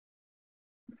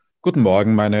Guten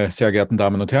Morgen, meine sehr geehrten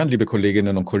Damen und Herren, liebe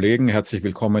Kolleginnen und Kollegen. Herzlich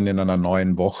willkommen in einer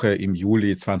neuen Woche im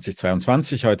Juli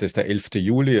 2022. Heute ist der 11.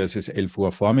 Juli, es ist 11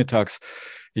 Uhr vormittags.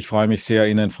 Ich freue mich sehr,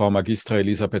 Ihnen Frau Magistra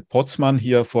Elisabeth Potzmann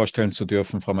hier vorstellen zu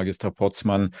dürfen. Frau Magistra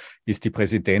Potzmann ist die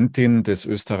Präsidentin des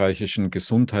österreichischen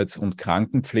Gesundheits- und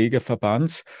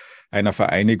Krankenpflegeverbands, einer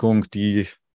Vereinigung, die,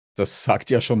 das sagt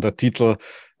ja schon der Titel,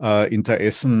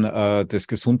 Interessen des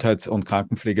Gesundheits- und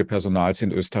Krankenpflegepersonals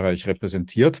in Österreich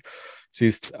repräsentiert. Sie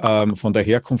ist von der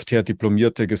Herkunft her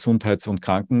diplomierte Gesundheits- und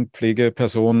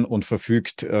Krankenpflegeperson und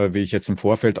verfügt, wie ich jetzt im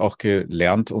Vorfeld auch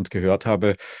gelernt und gehört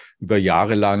habe, über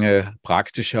jahrelange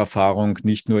praktische Erfahrung,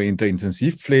 nicht nur in der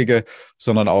Intensivpflege,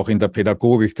 sondern auch in der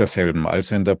Pädagogik derselben,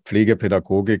 also in der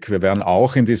Pflegepädagogik. Wir werden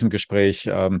auch in diesem Gespräch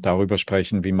darüber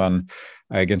sprechen, wie man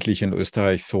eigentlich in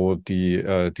Österreich so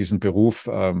diesen Beruf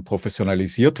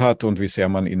professionalisiert hat und wie sehr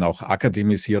man ihn auch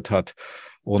akademisiert hat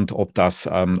und ob das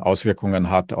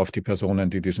Auswirkungen hat auf die Personen,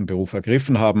 die diesen Beruf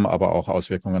ergriffen haben, aber auch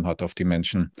Auswirkungen hat auf die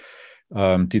Menschen,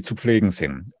 die zu pflegen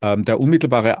sind. Der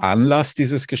unmittelbare Anlass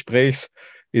dieses Gesprächs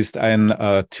ist ein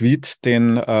Tweet,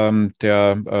 den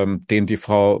die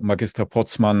Frau Magister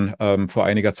Potzmann vor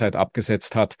einiger Zeit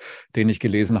abgesetzt hat, den ich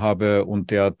gelesen habe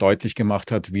und der deutlich gemacht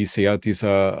hat, wie sehr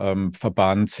dieser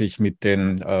Verband sich mit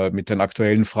den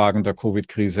aktuellen Fragen der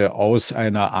Covid-Krise aus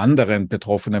einer anderen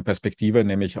betroffenen Perspektive,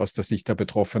 nämlich aus der Sicht der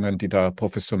Betroffenen, die da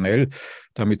professionell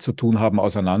damit zu tun haben,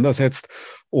 auseinandersetzt.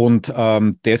 Und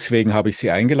deswegen habe ich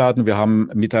Sie eingeladen. Wir haben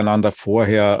miteinander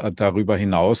vorher darüber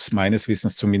hinaus meines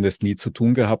Wissens zumindest nie zu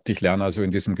tun gehabt. Ich lerne also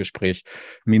in diesem Gespräch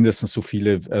mindestens so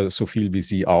viel wie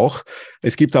Sie auch.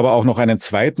 Es gibt aber auch noch einen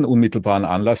zweiten unmittelbaren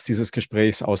Anlass dieses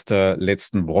Gesprächs aus der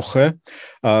letzten Woche,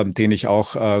 den ich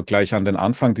auch gleich an den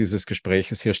Anfang dieses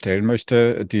Gespräches hier stellen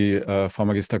möchte. Die Frau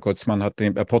Magister Potzmann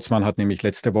hat nämlich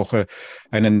letzte Woche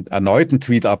einen erneuten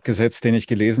Tweet abgesetzt, den ich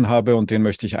gelesen habe und den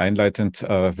möchte ich einleitend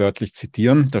wörtlich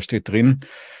zitieren. Da steht drin: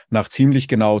 Nach ziemlich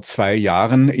genau 2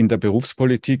 Jahren in der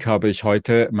Berufspolitik habe ich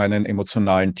heute meinen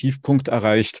emotionalen Tiefpunkt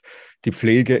erreicht. Die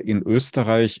Pflege in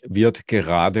Österreich wird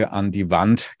gerade an die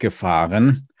Wand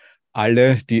gefahren.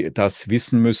 Alle, die das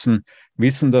wissen müssen,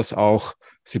 wissen das auch.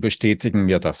 Sie bestätigen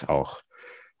mir das auch.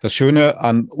 Das Schöne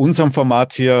an unserem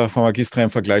Format hier, Frau Magistra,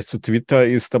 im Vergleich zu Twitter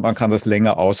ist, man kann das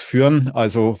länger ausführen.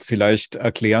 Also vielleicht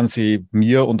erklären Sie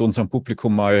mir und unserem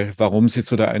Publikum mal, warum Sie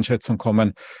zu der Einschätzung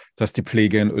kommen, dass die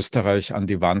Pflege in Österreich an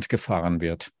die Wand gefahren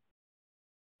wird.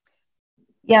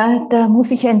 Ja, da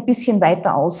muss ich ein bisschen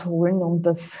weiter ausholen, um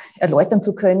das erläutern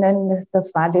zu können.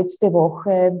 Das war letzte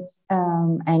Woche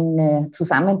ein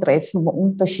Zusammentreffen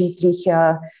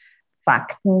unterschiedlicher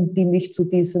Fakten, die mich zu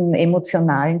diesem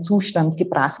emotionalen Zustand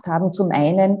gebracht haben. Zum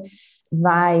einen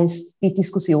war es die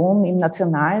Diskussion im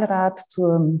Nationalrat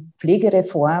zur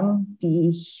Pflegereform, die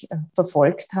ich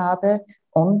verfolgt habe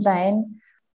online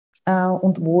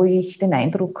und wo ich den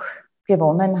Eindruck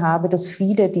gewonnen habe, dass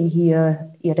viele, die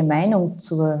hier ihre Meinung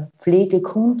zur Pflege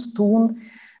kundtun,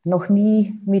 noch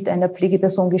nie mit einer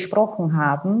Pflegeperson gesprochen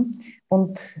haben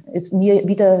und es mir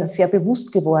wieder sehr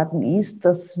bewusst geworden ist,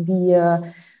 dass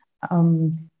wir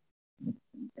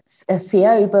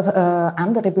sehr über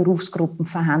andere Berufsgruppen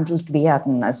verhandelt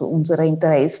werden, also unsere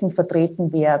Interessen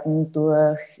vertreten werden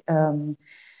durch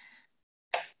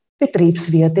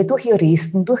Betriebswirte, durch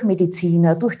Juristen, durch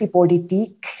Mediziner, durch die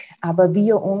Politik, aber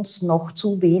wir uns noch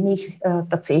zu wenig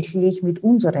tatsächlich mit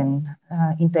unseren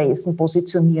Interessen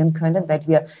positionieren können, weil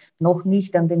wir noch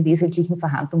nicht an den wesentlichen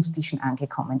Verhandlungstischen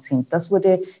angekommen sind. Das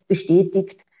wurde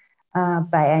bestätigt bei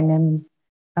einem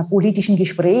politischen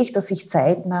Gespräch, das ich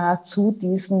zeitnah zu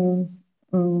diesem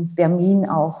Termin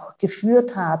auch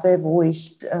geführt habe, wo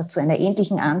ich zu einer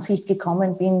ähnlichen Ansicht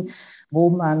gekommen bin, wo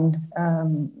man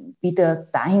wieder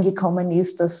dahin gekommen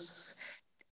ist, dass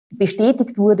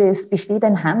bestätigt wurde, es besteht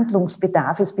ein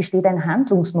Handlungsbedarf, es besteht ein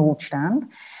Handlungsnotstand,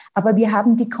 aber wir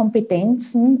haben die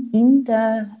Kompetenzen in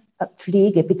der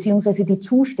Pflege beziehungsweise die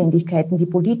Zuständigkeiten, die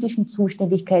politischen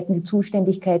Zuständigkeiten, die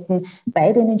Zuständigkeiten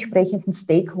bei den entsprechenden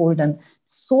Stakeholdern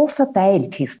so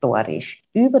verteilt historisch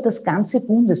über das ganze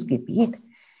Bundesgebiet,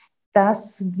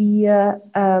 dass wir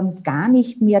gar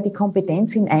nicht mehr die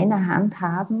Kompetenz in einer Hand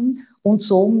haben und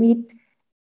somit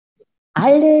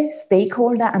alle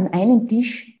Stakeholder an einen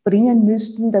Tisch bringen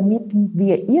müssten, damit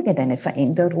wir irgendeine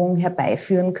Veränderung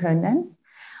herbeiführen können.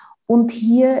 Und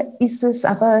hier ist es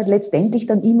aber letztendlich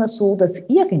dann immer so, dass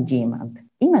irgendjemand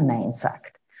immer Nein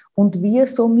sagt und wir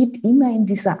somit immer in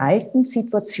dieser alten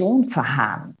Situation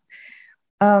verharren.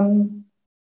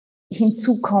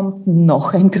 Hinzu kommt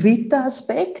noch ein dritter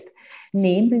Aspekt,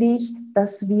 nämlich,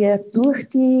 dass wir durch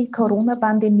die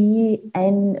Corona-Pandemie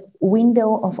ein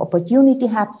Window of Opportunity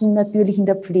hatten, natürlich in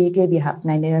der Pflege. Wir hatten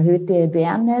eine erhöhte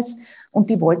Awareness und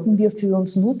die wollten wir für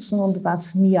uns nutzen. Und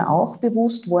was mir auch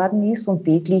bewusst worden ist und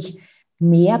täglich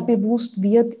mehr bewusst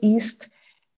wird, ist,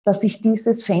 dass sich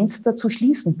dieses Fenster zu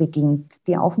schließen beginnt.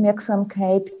 Die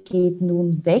Aufmerksamkeit geht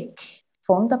nun weg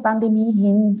von der Pandemie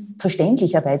hin,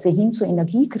 verständlicherweise hin zur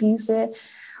Energiekrise.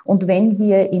 Und wenn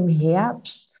wir im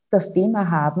Herbst das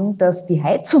Thema haben, dass die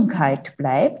Heizung kalt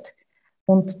bleibt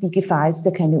und die Gefahr ist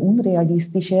ja keine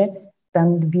unrealistische,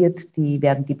 dann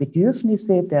werden die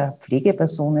Bedürfnisse der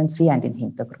Pflegepersonen sehr in den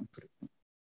Hintergrund rücken.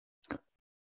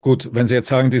 Gut, wenn Sie jetzt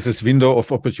sagen, dieses Window of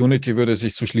Opportunity würde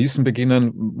sich zu schließen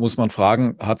beginnen, muss man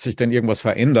fragen, hat sich denn irgendwas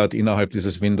verändert innerhalb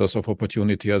dieses Windows of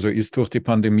Opportunity? Also ist durch die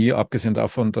Pandemie, abgesehen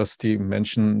davon, dass die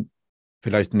Menschen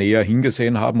vielleicht näher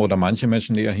hingesehen haben oder manche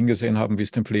Menschen näher hingesehen haben, wie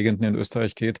es den Pflegenden in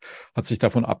Österreich geht, hat sich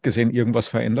davon abgesehen irgendwas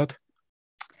verändert?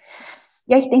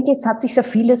 Ja, ich denke, es hat sich sehr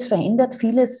vieles verändert,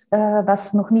 vieles,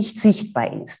 was noch nicht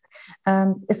sichtbar ist.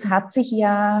 Es hat sich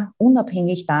ja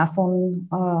unabhängig davon,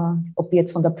 ob wir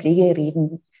jetzt von der Pflege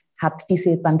reden, hat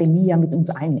diese Pandemie ja mit uns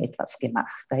allen etwas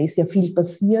gemacht. Da ist ja viel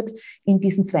passiert in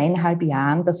diesen 2,5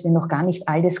 Jahren, dass wir noch gar nicht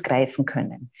alles greifen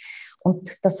können.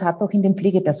 Und das hat auch in den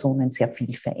Pflegepersonen sehr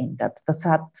viel verändert. Das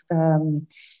hat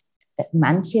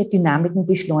manche Dynamiken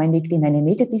beschleunigt in eine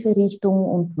negative Richtung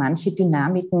und manche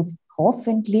Dynamiken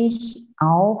hoffentlich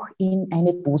auch in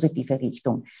eine positive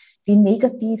Richtung. Die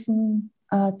negativen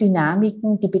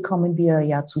Dynamiken, die bekommen wir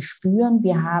ja zu spüren.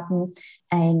 Wir haben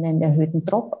einen erhöhten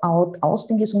Dropout aus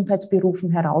den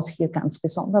Gesundheitsberufen heraus, hier ganz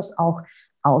besonders auch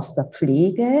aus der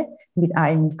Pflege mit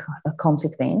allen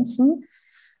Konsequenzen.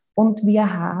 Und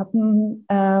wir haben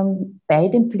bei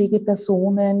den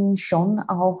Pflegepersonen schon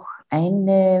auch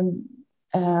eine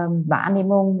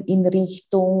Wahrnehmung in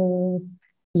Richtung,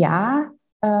 ja,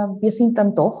 wir sind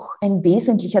dann doch ein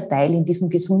wesentlicher Teil in diesem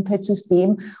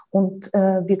Gesundheitssystem und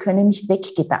wir können nicht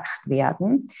weggedacht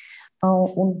werden.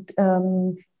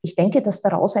 Ich denke, dass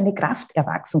daraus eine Kraft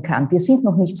erwachsen kann. Wir sind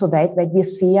noch nicht so weit, weil wir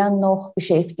sehr noch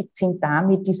beschäftigt sind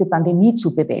damit, diese Pandemie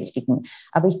zu bewältigen.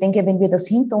 Aber ich denke, wenn wir das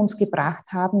hinter uns gebracht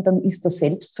haben, dann ist das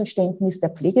Selbstverständnis der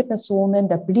Pflegepersonen,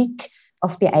 der Blick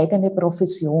auf die eigene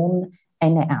Profession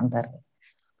eine andere.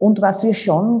 Und was wir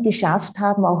schon geschafft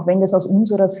haben, auch wenn es aus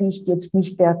unserer Sicht jetzt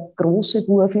nicht der große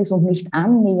Wurf ist und nicht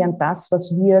annähernd das,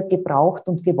 was wir gebraucht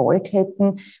und gewollt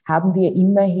hätten, haben wir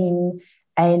immerhin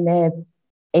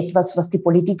etwas, was die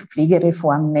Politik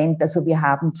Pflegereform nennt. Also wir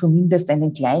haben zumindest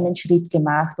einen kleinen Schritt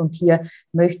gemacht und hier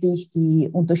möchte ich die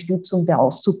Unterstützung der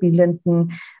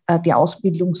Auszubildenden, die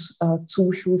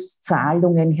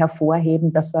Ausbildungszuschusszahlungen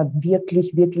hervorheben. Das war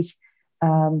wirklich, wirklich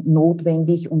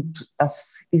notwendig und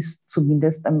das ist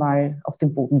zumindest einmal auf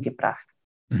den Boden gebracht.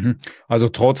 Also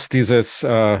trotz dieses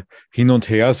Hin und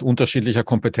Hers unterschiedlicher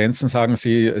Kompetenzen, sagen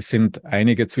Sie, es sind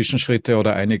einige Zwischenschritte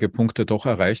oder einige Punkte doch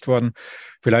erreicht worden.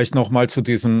 Vielleicht nochmal zu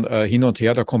diesem Hin und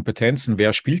Her der Kompetenzen.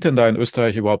 Wer spielt denn da in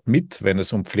Österreich überhaupt mit, wenn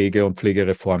es um Pflege und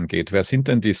Pflegereform geht? Wer sind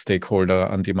denn die Stakeholder,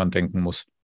 an die man denken muss?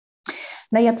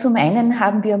 Naja, zum einen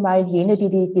haben wir mal jene, die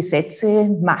die Gesetze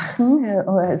machen,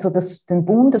 also den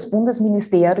Bund, das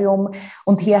Bundesministerium.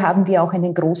 Und hier haben wir auch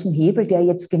einen großen Hebel, der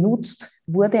jetzt genutzt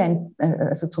wurde,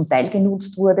 also zum Teil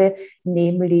genutzt wurde,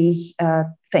 nämlich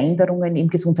Veränderungen im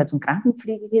Gesundheits- und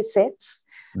Krankenpflegegesetz.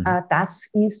 Das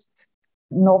ist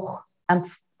noch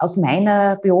aus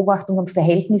meiner Beobachtung am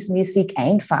verhältnismäßig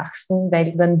einfachsten,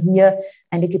 weil man hier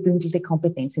eine gebündelte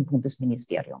Kompetenz im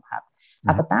Bundesministerium hat.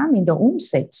 Aber dann in der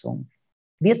Umsetzung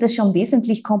wird es schon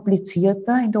wesentlich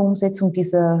komplizierter in der Umsetzung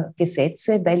dieser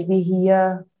Gesetze, weil wir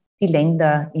hier die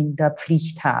Länder in der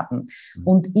Pflicht haben.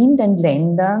 Und in den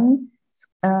Ländern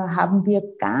haben wir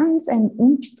ganz ein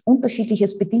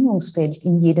unterschiedliches Bedingungsfeld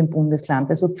in jedem Bundesland.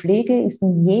 Also Pflege ist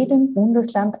in jedem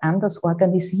Bundesland anders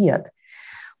organisiert.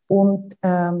 Und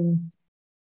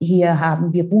hier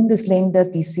haben wir Bundesländer,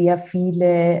 die sehr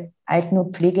viele Alten-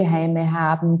 und Pflegeheime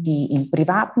haben, die in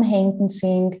privaten Händen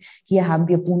sind. Hier haben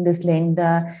wir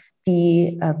Bundesländer,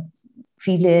 die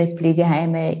viele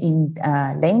Pflegeheime in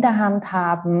Länderhand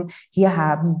haben. Hier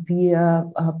haben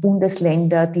wir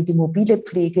Bundesländer, die die mobile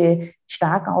Pflege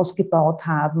stark ausgebaut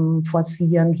haben,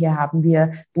 forcieren. Hier haben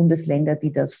wir Bundesländer,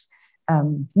 die das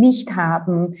nicht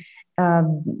haben.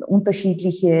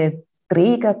 Unterschiedliche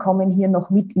Träger kommen hier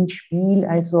noch mit ins Spiel.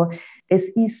 Also es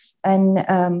ist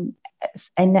ein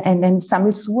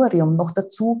Sammelsurium. Noch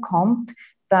dazu kommt,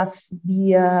 dass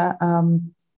wir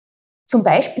zum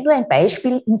Beispiel, nur ein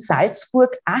Beispiel, in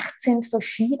Salzburg 18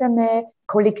 verschiedene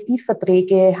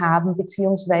Kollektivverträge haben,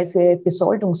 beziehungsweise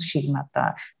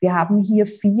Besoldungsschemata. Wir haben hier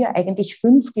 4, eigentlich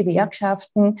 5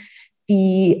 Gewerkschaften,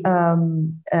 die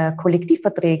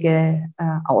Kollektivverträge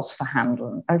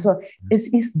ausverhandeln. Also es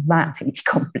ist wahnsinnig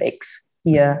komplex,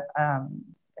 hier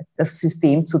das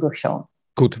System zu durchschauen.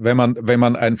 Gut, wenn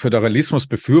man ein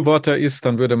Föderalismusbefürworter ist,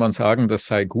 dann würde man sagen, das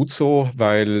sei gut so,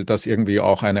 weil das irgendwie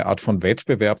auch eine Art von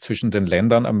Wettbewerb zwischen den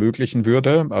Ländern ermöglichen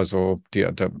würde. Also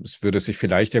es würde sich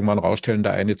vielleicht irgendwann rausstellen,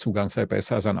 der eine Zugang sei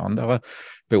besser als ein anderer.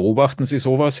 Beobachten Sie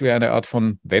sowas wie eine Art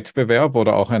von Wettbewerb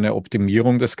oder auch eine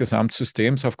Optimierung des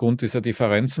Gesamtsystems aufgrund dieser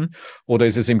Differenzen? Oder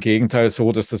ist es im Gegenteil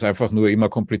so, dass das einfach nur immer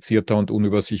komplizierter und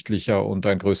unübersichtlicher und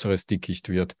ein größeres Dickicht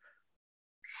wird?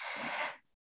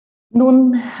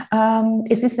 Nun,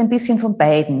 es ist ein bisschen von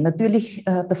beiden. Natürlich,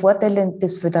 der Vorteil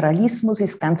des Föderalismus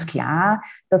ist ganz klar,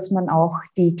 dass man auch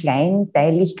die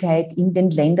Kleinteiligkeit in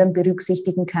den Ländern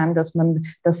berücksichtigen kann, dass man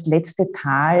das letzte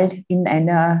Tal in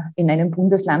einem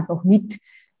Bundesland noch mit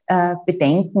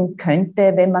bedenken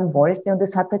könnte, wenn man wollte. Und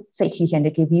es hat tatsächlich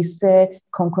eine gewisse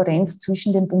Konkurrenz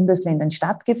zwischen den Bundesländern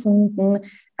stattgefunden,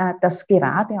 dass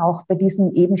gerade auch bei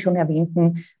diesem eben schon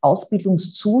erwähnten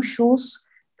Ausbildungszuschuss,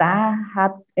 da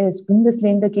hat es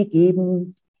Bundesländer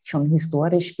gegeben, schon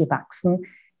historisch gewachsen,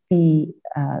 die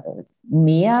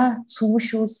mehr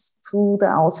Zuschuss zu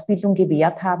der Ausbildung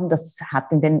gewährt haben. Das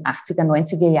hat in den 80er,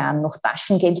 90er Jahren noch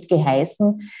Taschengeld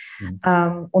geheißen.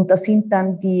 Und da sind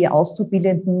dann die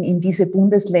Auszubildenden in diese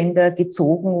Bundesländer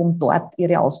gezogen, um dort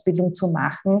ihre Ausbildung zu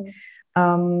machen.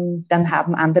 Dann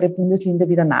haben andere Bundesländer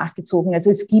wieder nachgezogen.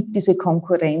 Also es gibt diese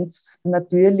Konkurrenz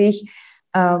natürlich.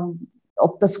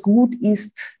 Ob das gut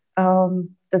ist,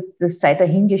 das sei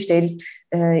dahingestellt.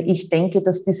 Ich denke,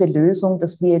 dass diese Lösung,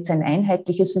 dass wir jetzt ein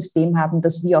einheitliches System haben,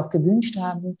 das wir auch gewünscht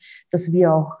haben, das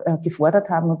wir auch gefordert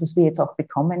haben und das wir jetzt auch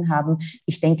bekommen haben,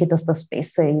 ich denke, dass das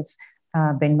besser ist,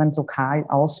 wenn man lokal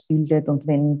ausbildet und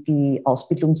wenn die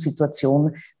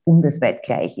Ausbildungssituation bundesweit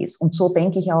gleich ist. Und so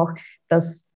denke ich auch,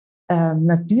 dass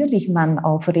natürlich man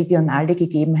auf regionale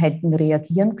Gegebenheiten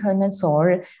reagieren können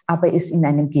soll, aber es in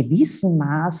einem gewissen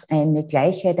Maß eine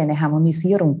Gleichheit, eine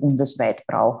Harmonisierung bundesweit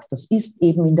braucht. Das ist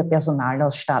eben in der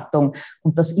Personalausstattung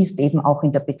und das ist eben auch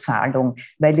in der Bezahlung,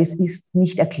 weil es ist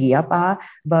nicht erklärbar,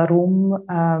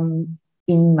 warum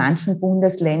in manchen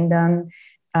Bundesländern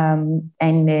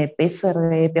eine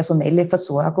bessere personelle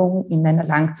Versorgung in einer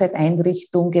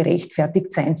Langzeiteinrichtung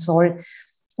gerechtfertigt sein soll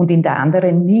und in der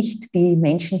anderen nicht. Die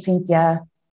Menschen sind ja,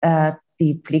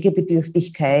 die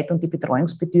Pflegebedürftigkeit und die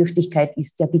Betreuungsbedürftigkeit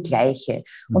ist ja die gleiche.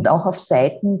 Und auch auf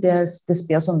Seiten des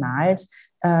Personals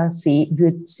sehe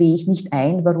ich nicht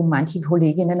ein, warum manche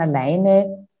Kolleginnen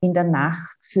alleine in der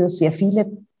Nacht für sehr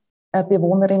viele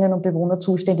Bewohnerinnen und Bewohner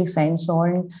zuständig sein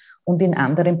sollen und in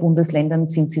anderen Bundesländern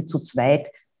sind sie zu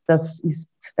zweit. Das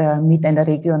ist mit einer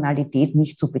Regionalität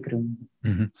nicht zu begründen.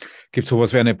 Gibt es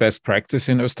sowas wie eine Best Practice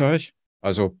in Österreich?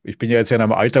 Also ich bin ja jetzt in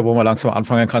einem Alter, wo man langsam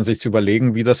anfangen kann, sich zu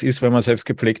überlegen, wie das ist, wenn man selbst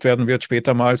gepflegt werden wird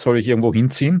später mal. Soll ich irgendwo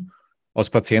hinziehen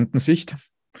aus Patientensicht?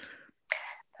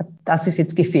 Das ist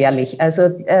jetzt gefährlich. Also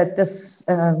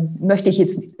da möchte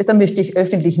ich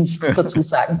öffentlich nichts dazu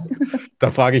sagen. Da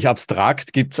frage ich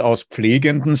abstrakt, gibt es aus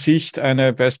pflegenden Sicht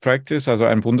eine Best Practice, also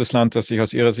ein Bundesland, das sich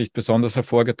aus Ihrer Sicht besonders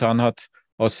hervorgetan hat,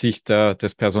 aus Sicht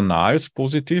des Personals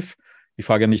positiv? Ich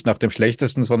frage nicht nach dem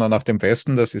Schlechtesten, sondern nach dem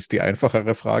Besten. Das ist die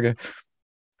einfachere Frage.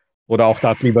 Oder auch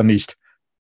das lieber nicht?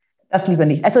 Das lieber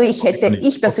nicht. Also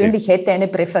ich persönlich hätte eine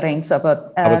Präferenz,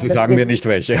 aber Sie sagen mir nicht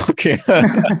welche. Okay,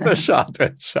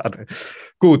 schade.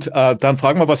 Gut, dann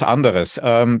fragen wir was anderes.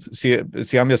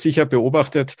 Sie haben ja sicher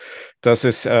beobachtet, dass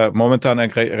es momentan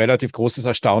ein relativ großes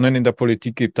Erstaunen in der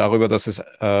Politik gibt darüber, dass es,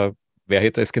 wer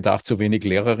hätte es gedacht, zu wenig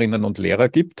Lehrerinnen und Lehrer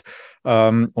gibt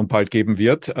und bald geben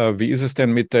wird. Wie ist es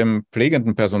denn mit dem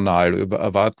pflegenden Personal?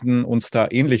 Erwarten uns da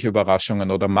ähnliche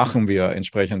Überraschungen oder machen wir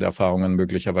entsprechende Erfahrungen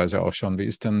möglicherweise auch schon? Wie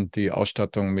ist denn die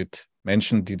Ausstattung mit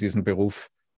Menschen, die diesen Beruf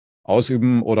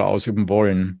ausüben oder ausüben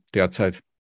wollen derzeit?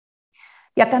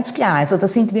 Ja, ganz klar. Also da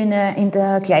sind wir in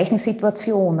der gleichen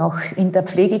Situation. Auch in der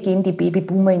Pflege gehen die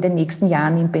Babyboomer in den nächsten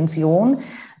Jahren in Pension.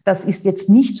 Das ist jetzt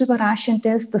nichts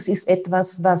Überraschendes. Das ist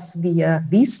etwas, was wir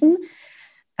wissen.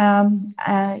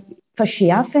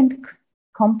 Verschärfend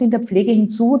kommt in der Pflege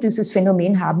hinzu. Dieses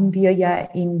Phänomen haben wir ja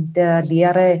in der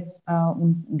Lehre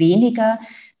und weniger,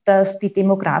 dass die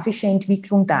demografische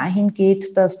Entwicklung dahin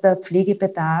geht, dass der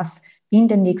Pflegebedarf in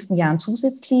den nächsten Jahren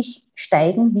zusätzlich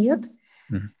steigen wird.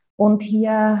 Und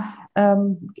hier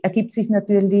ergibt sich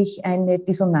natürlich eine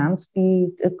Dissonanz,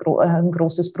 die ein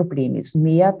großes Problem ist.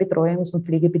 Mehr betreuungs- und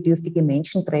pflegebedürftige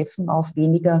Menschen treffen auf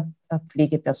weniger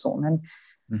Pflegepersonen.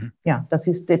 Ja, das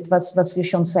ist etwas, was wir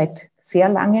schon seit sehr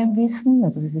langem wissen.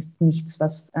 Also es ist nichts,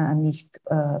 was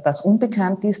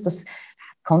unbekannt ist. Das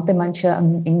konnte man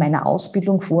schon in meiner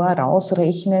Ausbildung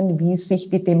vorausrechnen, wie sich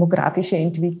die demografische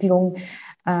Entwicklung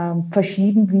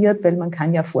verschieben wird, weil man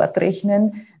kann ja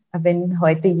fortrechnen, wenn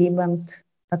heute jemand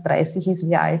 30 ist,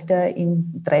 wie alt er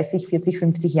in 30, 40,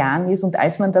 50 Jahren ist. Und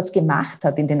als man das gemacht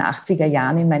hat in den 80er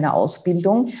Jahren in meiner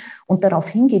Ausbildung und darauf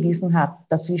hingewiesen hat,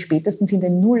 dass wir spätestens in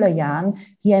den Nullerjahren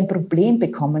hier ein Problem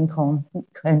bekommen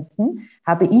könnten,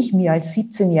 habe ich mir als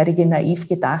 17-Jährige naiv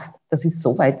gedacht, das ist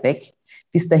so weit weg.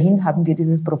 Bis dahin haben wir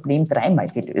dieses Problem 3-mal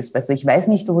gelöst. Also ich weiß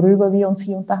nicht, worüber wir uns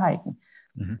hier unterhalten.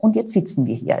 Und jetzt sitzen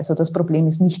wir hier. Also das Problem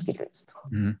ist nicht gelöst.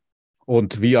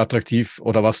 Und wie attraktiv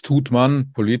oder was tut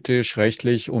man politisch,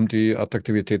 rechtlich, um die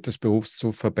Attraktivität des Berufs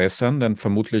zu verbessern? Denn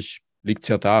vermutlich liegt es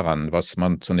ja daran, was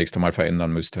man zunächst einmal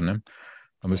verändern müsste. Ne?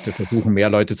 Man müsste versuchen, mehr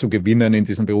Leute zu gewinnen, in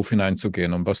diesen Beruf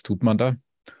hineinzugehen. Und was tut man da?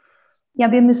 Ja,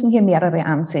 wir müssen hier mehrere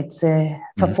Ansätze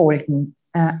verfolgen.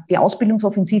 Die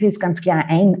Ausbildungsoffensive ist ganz klar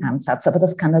ein Ansatz, aber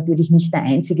das kann natürlich nicht der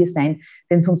einzige sein,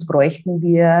 denn sonst bräuchten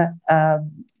wir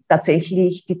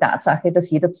tatsächlich die Tatsache, dass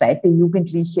jeder zweite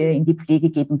Jugendliche in die Pflege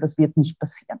geht, und das wird nicht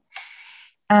passieren.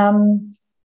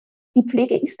 Die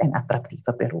Pflege ist ein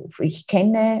attraktiver Beruf. Mir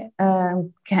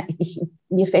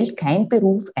fällt kein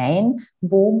Beruf ein,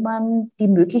 wo man die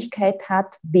Möglichkeit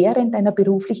hat, während einer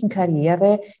beruflichen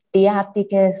Karriere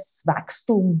derartiges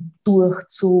Wachstum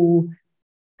durchzulaufen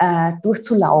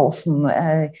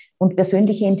und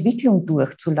persönliche Entwicklung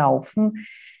durchlaufen,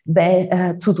 weil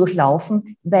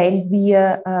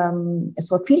wir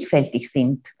so vielfältig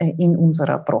sind in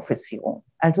unserer Profession.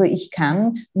 Also ich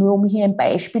kann, nur um hier ein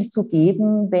Beispiel zu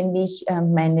geben, wenn ich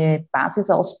meine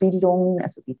Basisausbildung,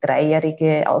 also die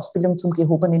 3-jährige Ausbildung zum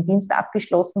gehobenen Dienst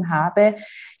abgeschlossen habe,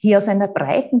 hier aus einer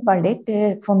breiten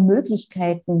Palette von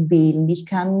Möglichkeiten wählen. Ich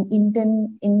kann in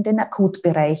den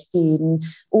Akutbereich gehen,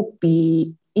 OP,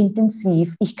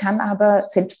 intensiv. Ich kann aber,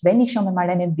 selbst wenn ich schon einmal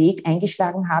einen Weg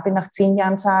eingeschlagen habe, nach 10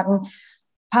 Jahren sagen,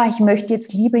 ich möchte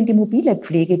jetzt lieber in die mobile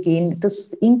Pflege gehen.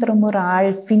 Das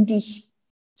Intramural finde ich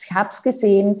habe es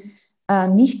gesehen,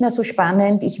 nicht mehr so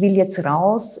spannend. Ich will jetzt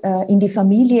raus, in die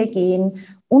Familie gehen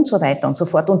und so weiter und so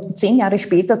fort. Und 10 Jahre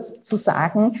später zu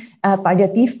sagen,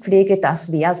 Palliativpflege, das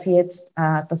wäre es jetzt,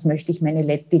 das möchte ich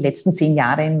die letzten 10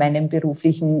 Jahre in meinem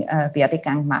beruflichen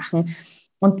Werdegang machen.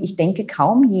 Und ich denke,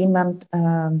 kaum jemand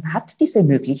hat diese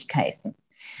Möglichkeiten.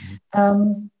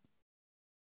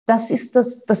 Das ist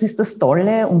das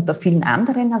Tolle unter vielen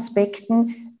anderen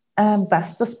Aspekten.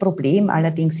 Was das Problem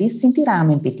allerdings ist, sind die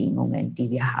Rahmenbedingungen,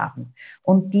 die wir haben.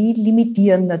 Und die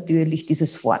limitieren natürlich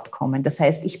dieses Fortkommen. Das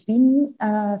heißt, ich bin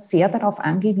sehr darauf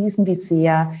angewiesen, wie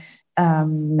sehr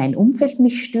mein Umfeld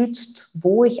mich stützt,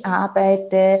 wo ich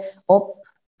arbeite, ob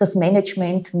das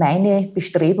Management meine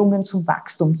Bestrebungen zum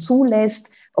Wachstum zulässt,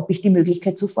 ob ich die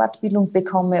Möglichkeit zur Fortbildung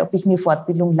bekomme, ob ich mir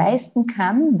Fortbildung leisten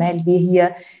kann, weil wir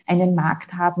hier einen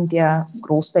Markt haben, der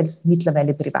großteils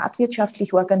mittlerweile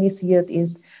privatwirtschaftlich organisiert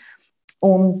ist.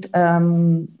 Und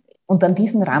an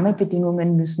diesen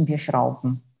Rahmenbedingungen müssen wir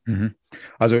schrauben.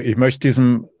 Also ich möchte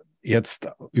diesem jetzt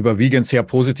überwiegend sehr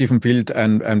positiven Bild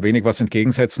ein wenig was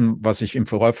entgegensetzen, was ich im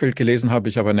Vorfeld gelesen habe.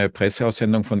 Ich habe eine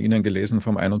Presseaussendung von Ihnen gelesen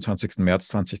vom 21. März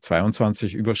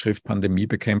 2022, Überschrift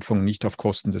Pandemiebekämpfung nicht auf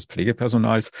Kosten des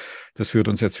Pflegepersonals. Das führt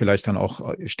uns jetzt vielleicht dann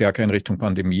auch stärker in Richtung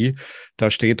Pandemie. Da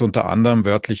steht unter anderem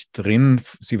wörtlich drin,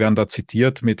 Sie werden da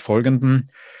zitiert mit folgendem: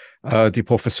 Die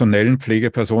professionellen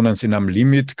Pflegepersonen sind am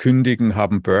Limit, kündigen,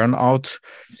 haben Burnout.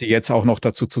 Sie jetzt auch noch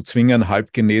dazu zu zwingen,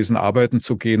 halb genesen arbeiten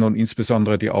zu gehen und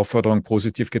insbesondere die Aufforderung,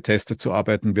 positiv getestet zu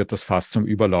arbeiten, wird das fast zum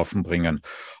Überlaufen bringen.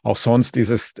 Auch sonst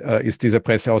ist diese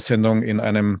Presseaussendung in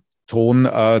einem Ton,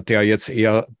 der jetzt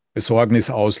eher Besorgnis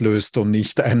auslöst und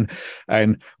nicht ein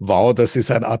Wow, das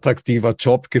ist ein attraktiver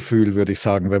Jobgefühl, würde ich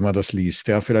sagen, wenn man das liest.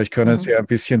 Ja, vielleicht können Sie ein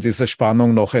bisschen diese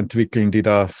Spannung noch entwickeln, die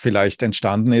da vielleicht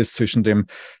entstanden ist zwischen dem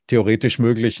theoretisch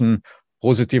möglichen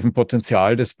positiven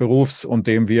Potenzial des Berufs und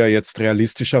dem, wie er jetzt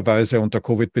realistischerweise unter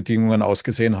Covid-Bedingungen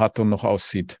ausgesehen hat und noch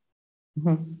aussieht.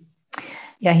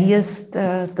 Ja, hier ist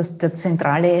das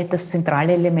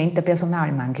zentrale Element der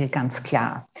Personalmangel ganz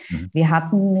klar. Wir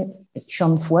hatten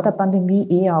schon vor der Pandemie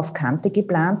eher auf Kante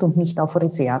geplant und nicht auf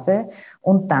Reserve.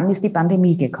 Und dann ist die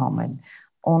Pandemie gekommen.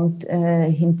 Und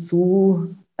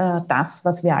hinzu das,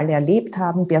 was wir alle erlebt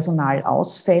haben,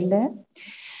 Personalausfälle,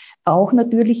 auch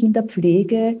natürlich in der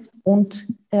Pflege. Und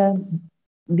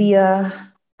wir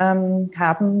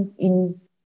haben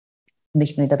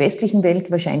nicht nur in der westlichen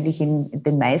Welt, wahrscheinlich in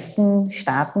den meisten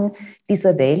Staaten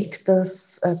dieser Welt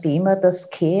das Thema, dass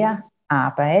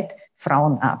Care-Arbeit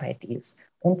Frauenarbeit ist.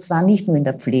 Und zwar nicht nur in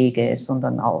der Pflege,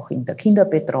 sondern auch in der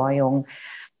Kinderbetreuung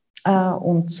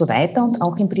und so weiter und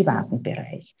auch im privaten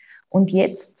Bereich. Und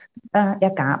jetzt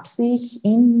ergab sich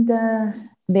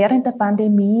während der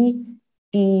Pandemie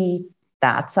die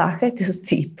Tatsache, dass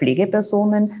die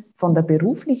Pflegepersonen von der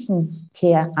beruflichen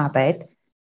Care-Arbeit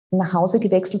nach Hause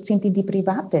gewechselt sind in die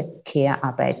private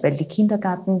Care-Arbeit, weil die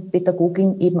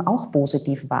Kindergartenpädagogin eben auch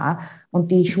positiv war und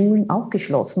die Schulen auch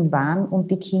geschlossen waren und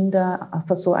die Kinder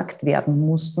versorgt werden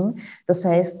mussten. Das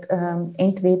heißt,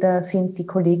 entweder sind die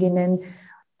Kolleginnen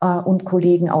und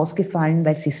Kollegen ausgefallen,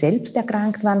 weil sie selbst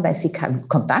erkrankt waren, weil sie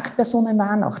Kontaktpersonen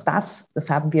waren. Auch das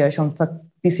haben wir schon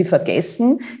ein bisschen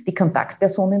vergessen, die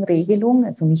Kontaktpersonenregelung,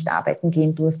 also nicht arbeiten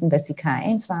gehen durften, weil sie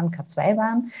K1 waren, K2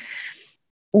 waren.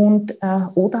 Und,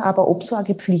 oder aber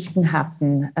Obsorgepflichten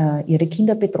hatten, ihre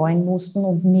Kinder betreuen mussten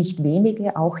und nicht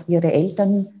wenige auch ihre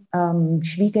Eltern,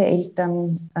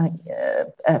 Schwiegereltern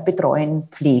betreuen,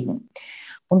 pflegen.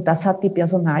 Und das hat die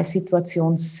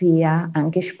Personalsituation sehr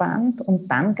angespannt. Und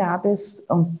dann gab es,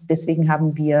 und deswegen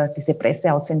haben wir diese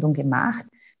Presseaussendung gemacht,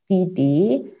 die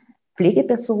Idee,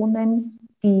 Pflegepersonen,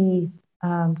 die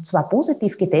zwar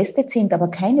positiv getestet sind, aber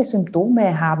keine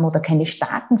Symptome haben oder keine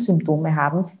starken Symptome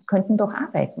haben, könnten doch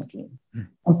arbeiten gehen.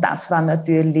 Und das war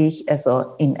natürlich also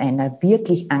in einer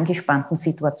wirklich angespannten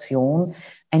Situation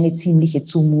eine ziemliche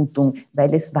Zumutung,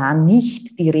 weil es war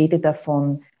nicht die Rede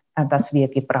davon, was wir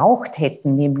gebraucht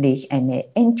hätten, nämlich eine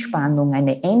Entspannung,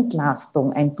 eine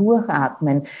Entlastung, ein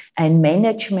Durchatmen, ein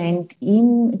Management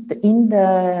in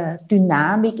der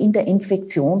Dynamik, in der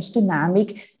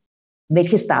Infektionsdynamik,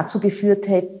 welches dazu geführt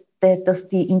hätte, dass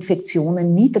die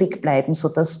Infektionen niedrig bleiben,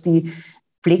 sodass die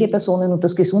Pflegepersonen und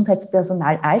das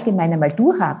Gesundheitspersonal allgemein einmal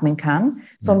durchatmen kann,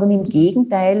 sondern im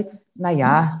Gegenteil,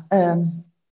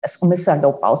 um es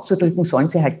salopp auszudrücken, sollen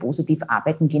sie halt positiv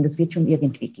arbeiten gehen, das wird schon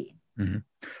irgendwie gehen.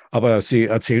 Aber Sie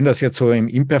erzählen das jetzt so im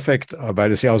Imperfekt,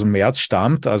 weil es ja aus dem März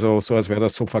stammt, also so, als wäre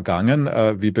das so vergangen.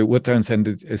 Wie beurteilen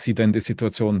Sie denn die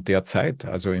Situation derzeit,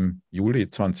 also im Juli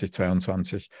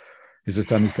 2022? Ist es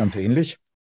da nicht ganz ähnlich?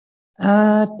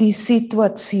 Die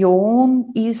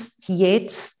Situation ist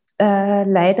jetzt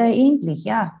leider ähnlich,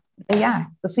 ja. Ja,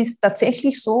 das ist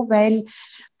tatsächlich so,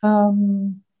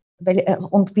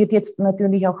 und wird jetzt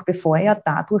natürlich auch befeuert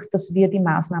dadurch, dass wir die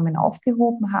Maßnahmen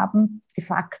aufgehoben haben, de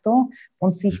facto,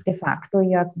 und sich de facto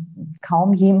ja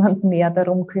kaum jemand mehr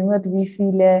darum kümmert, wie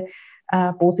viele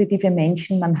positive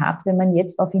Menschen man hat. Wenn man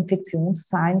jetzt auf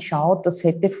Infektionszahlen schaut, das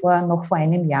hätte noch vor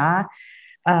einem Jahr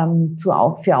für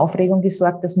Aufregung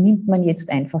gesorgt. Das nimmt man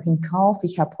jetzt einfach in Kauf.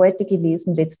 Ich habe heute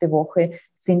gelesen, letzte Woche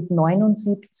sind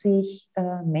 79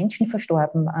 Menschen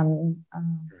verstorben an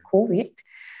Covid.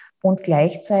 Und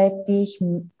gleichzeitig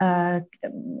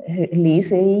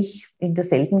lese ich in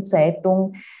derselben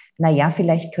Zeitung,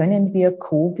 vielleicht können wir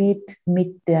Covid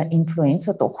mit der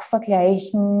Influenza doch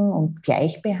vergleichen und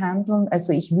gleich behandeln.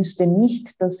 Also ich wüsste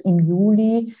nicht, dass im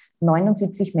Juli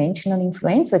 79 Menschen an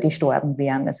Influenza gestorben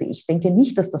wären. Also ich denke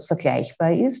nicht, dass das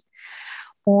vergleichbar ist.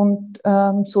 Und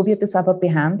so wird es aber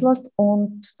behandelt.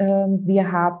 Und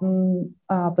wir haben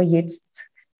aber jetzt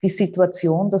die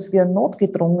Situation, dass wir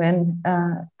notgedrungen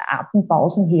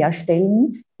Atempausen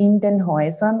herstellen in den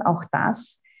Häusern. Auch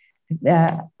das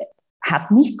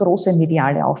hat nicht große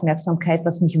mediale Aufmerksamkeit,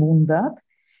 was mich wundert.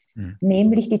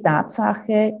 Nämlich die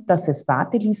Tatsache, dass es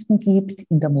Wartelisten gibt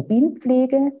in der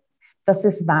Mobilpflege, dass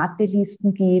es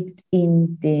Wartelisten gibt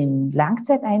in den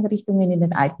Langzeiteinrichtungen, in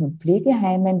den Alten- und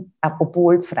Pflegeheimen,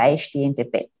 obwohl freistehende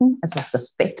Betten, also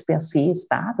das Bett per se ist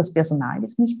da, das Personal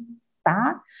ist nicht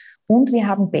da. Und wir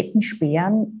haben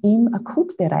Bettensperren im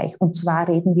Akutbereich. Und zwar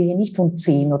reden wir hier nicht von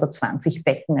 10 oder 20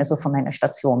 Betten, also von einer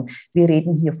Station. Wir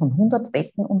reden hier von 100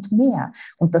 Betten und mehr.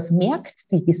 Und das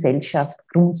merkt die Gesellschaft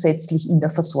grundsätzlich in der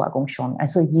Versorgung schon.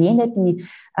 Also jene, die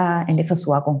eine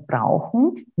Versorgung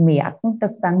brauchen, merken,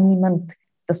 dass dann niemand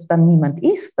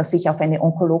ist, dass ich auf eine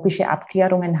onkologische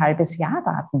Abklärung ein halbes Jahr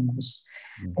warten muss.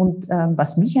 Und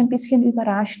was mich ein bisschen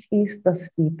überrascht, ist,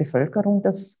 dass die Bevölkerung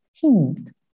das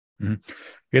hinnimmt.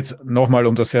 Jetzt nochmal,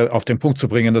 um das auf den Punkt zu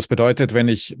bringen. Das bedeutet, wenn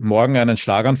ich morgen einen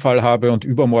Schlaganfall habe und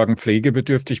übermorgen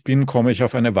pflegebedürftig bin, komme ich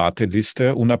auf eine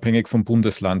Warteliste, unabhängig vom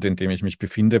Bundesland, in dem ich mich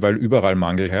befinde, weil überall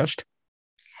Mangel herrscht?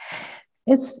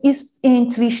 Es ist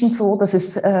inzwischen so, dass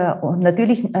es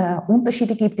natürlich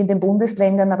Unterschiede gibt in den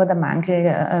Bundesländern, aber der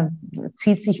Mangel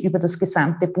zieht sich über das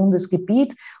gesamte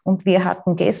Bundesgebiet. Und wir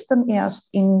hatten gestern erst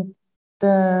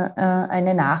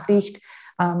eine Nachricht,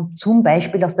 zum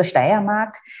Beispiel aus der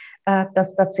Steiermark,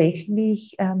 dass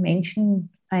tatsächlich Menschen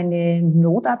einen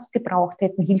Notarzt gebraucht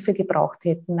hätten, Hilfe gebraucht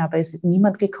hätten, aber es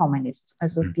niemand gekommen ist.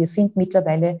 Also wir sind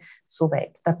mittlerweile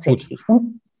soweit, tatsächlich.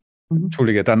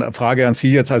 Entschuldige, dann eine Frage an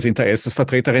Sie jetzt als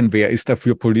Interessensvertreterin. Wer ist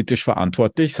dafür politisch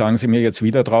verantwortlich? Sagen Sie mir jetzt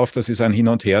wieder drauf, das ist ein Hin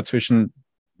und Her zwischen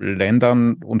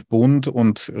Ländern und Bund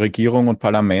und Regierung und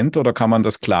Parlament, oder kann man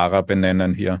das klarer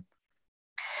benennen hier?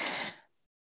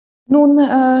 Nun,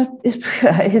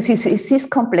 es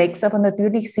ist komplex, aber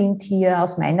natürlich sind hier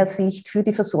aus meiner Sicht für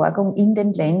die Versorgung in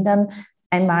den Ländern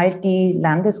einmal die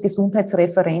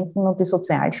Landesgesundheitsreferenten und die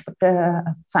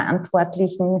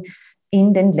Sozialverantwortlichen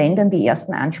in den Ländern die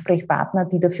ersten Ansprechpartner,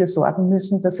 die dafür sorgen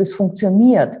müssen, dass es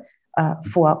funktioniert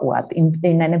vor Ort.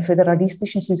 In einem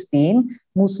föderalistischen System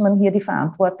muss man hier die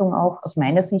Verantwortung auch aus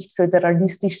meiner Sicht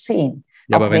föderalistisch sehen.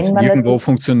 Ja, aber wenn es nirgendwo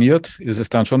funktioniert, ist es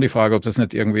dann schon die Frage, ob das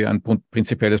nicht irgendwie ein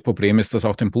prinzipielles Problem ist, das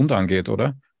auch den Bund angeht,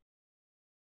 oder?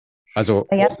 Also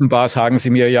ja, offenbar sagen Sie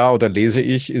mir ja oder lese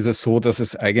ich, ist es so, dass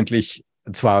es eigentlich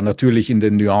zwar natürlich in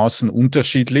den Nuancen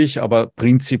unterschiedlich, aber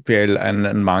prinzipiell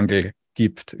einen Mangel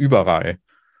gibt überall.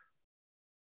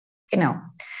 genau.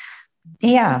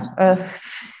 Ja,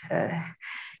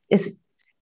 es,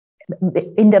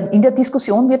 in der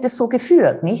Diskussion wird es so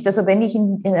geführt, nicht? Also wenn ich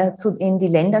in die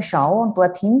Länder schaue und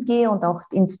dorthin gehe und auch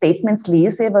in Statements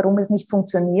lese, warum es nicht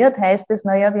funktioniert, heißt es,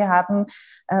 naja,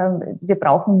 wir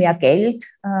brauchen mehr Geld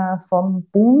vom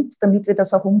Bund, damit wir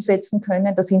das auch umsetzen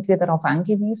können. Da sind wir darauf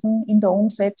angewiesen in der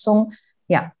Umsetzung.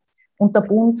 Ja. Und der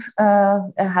Bund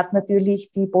hat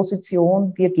natürlich die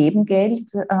Position, wir geben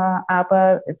Geld,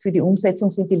 aber für die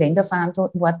Umsetzung sind die Länder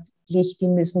verantwortlich, die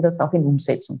müssen das auch in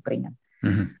Umsetzung bringen.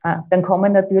 Mhm. Dann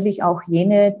kommen natürlich auch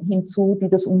jene hinzu, die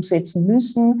das umsetzen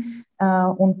müssen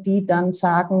und die dann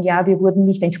sagen, ja, wir wurden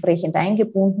nicht entsprechend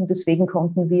eingebunden, deswegen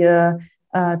konnten wir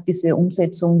diese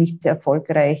Umsetzung nicht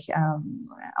erfolgreich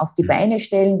auf die Beine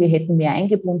stellen, wir hätten mehr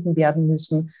eingebunden werden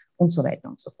müssen und so weiter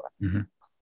und so fort. Mhm.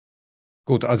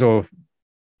 Gut, also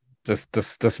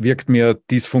das wirkt mir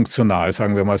dysfunktional,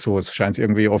 sagen wir mal so. Es scheint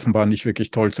irgendwie offenbar nicht wirklich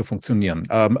toll zu funktionieren.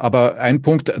 Aber ein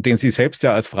Punkt, den Sie selbst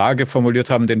ja als Frage formuliert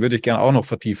haben, den würde ich gerne auch noch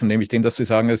vertiefen, nämlich den, dass Sie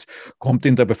sagen, es kommt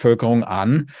in der Bevölkerung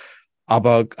an,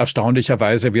 aber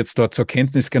erstaunlicherweise wird es dort zur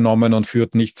Kenntnis genommen und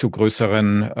führt nicht zu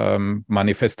größeren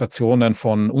Manifestationen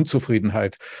von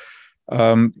Unzufriedenheit.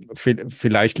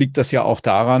 Vielleicht liegt das ja auch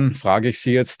daran, frage ich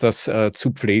Sie jetzt, dass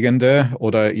zu Pflegende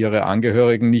oder ihre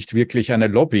Angehörigen nicht wirklich eine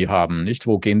Lobby haben, nicht?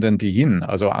 Wo gehen denn die hin?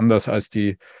 Also anders als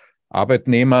die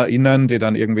ArbeitnehmerInnen, die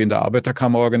dann irgendwie in der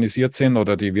Arbeiterkammer organisiert sind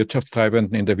oder die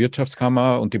Wirtschaftstreibenden in der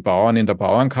Wirtschaftskammer und die Bauern in der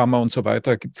Bauernkammer und so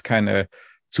weiter, gibt es keine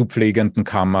zu pflegenden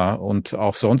Kammer und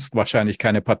auch sonst wahrscheinlich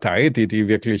keine Partei, die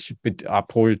wirklich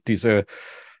abholt, diese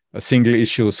Single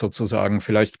Issues sozusagen.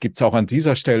 Vielleicht gibt es auch an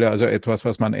dieser Stelle also etwas,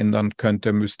 was man ändern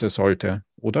könnte, müsste, sollte,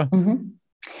 oder? Mhm.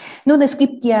 Nun, es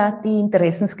gibt ja die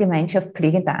Interessensgemeinschaft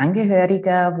pflegender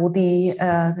Angehöriger, wo die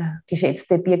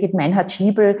geschätzte Birgit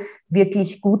Meinhardt-Schiebel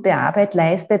wirklich gute Arbeit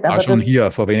leistet. War Aber schon das,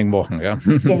 hier vor wenigen Wochen, ja.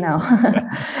 genau,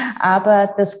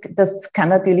 aber das kann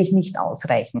natürlich nicht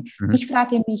ausreichen. Mhm. Ich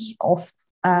frage mich oft,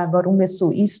 warum es so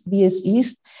ist, wie es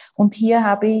ist. Und hier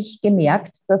habe ich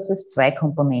gemerkt, dass es zwei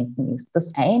Komponenten ist.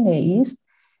 Das eine ist,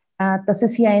 dass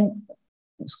es hier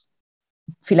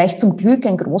vielleicht zum Glück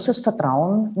ein großes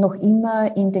Vertrauen noch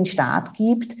immer in den Staat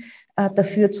gibt,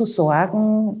 dafür zu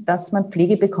sorgen, dass man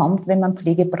Pflege bekommt, wenn man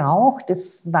Pflege braucht.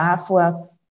 Es war vor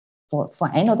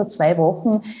 1 oder 2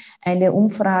 Wochen eine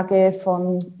Umfrage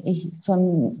von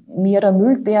Mira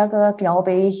Mühlberger,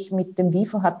 glaube ich, mit dem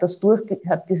WIFO hat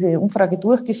diese Umfrage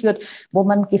durchgeführt, wo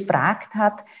man gefragt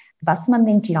hat, was man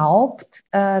denn glaubt,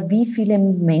 wie viele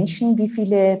Menschen, wie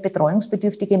viele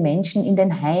betreuungsbedürftige Menschen in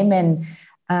den Heimen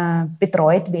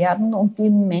betreut werden. Und die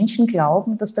Menschen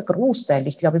glauben, dass der Großteil,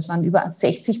 ich glaube, es waren über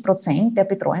 60% der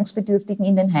Betreuungsbedürftigen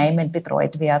in den Heimen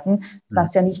betreut werden,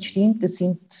 was ja nicht stimmt. Das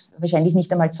sind wahrscheinlich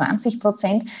nicht einmal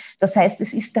 20%. Das heißt,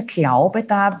 es ist der Glaube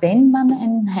da, wenn man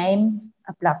einen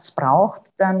Heimplatz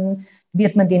braucht, dann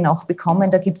wird man den auch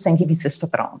bekommen. Da gibt es ein gewisses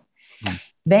Vertrauen.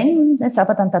 Wenn es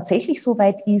aber dann tatsächlich so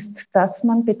weit ist, dass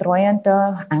man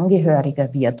betreuender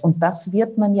Angehöriger wird, und das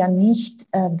wird man ja nicht,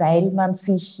 weil man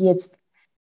sich jetzt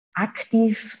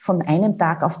aktiv von einem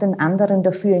Tag auf den anderen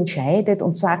dafür entscheidet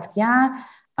und sagt, ja,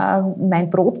 mein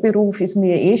Brotberuf ist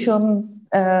mir eh schon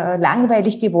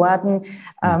langweilig geworden,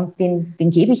 den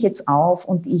gebe ich jetzt auf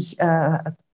und ich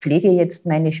pflege jetzt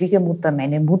meine Schwiegermutter,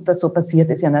 meine Mutter. So passiert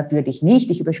es ja natürlich nicht.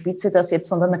 Ich überspitze das jetzt,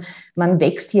 sondern man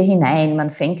wächst hier hinein, man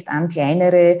fängt an,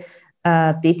 kleinere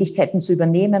Tätigkeiten zu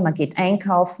übernehmen. Man geht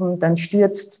einkaufen, dann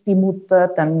stürzt die Mutter,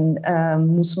 dann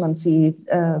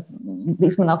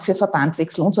ist man auch für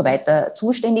Verbandwechsel und so weiter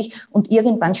zuständig. Und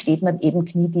irgendwann steht man eben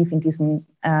knietief in diesem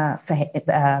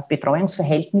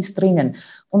Betreuungsverhältnis drinnen.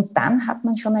 Und dann hat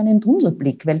man schon einen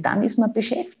Tunnelblick, weil dann ist man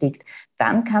beschäftigt.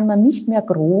 Dann kann man nicht mehr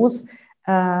groß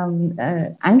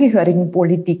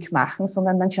Angehörigenpolitik machen,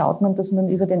 sondern dann schaut man, dass man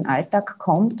über den Alltag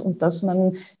kommt und dass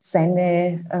man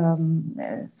seine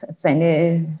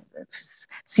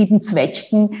 7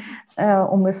 Zwetschgen,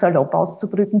 um es salopp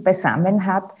auszudrücken, beisammen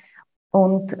hat.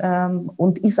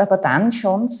 und ist aber dann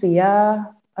schon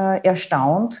sehr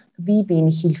erstaunt, wie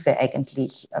wenig Hilfe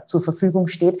eigentlich zur Verfügung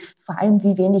steht, vor allem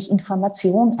wie wenig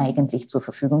Information eigentlich zur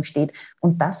Verfügung steht.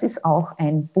 Und das ist auch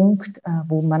ein Punkt,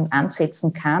 wo man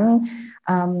ansetzen kann.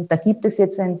 Da gibt es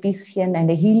jetzt ein bisschen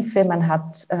eine Hilfe. Man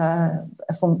hat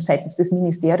seitens des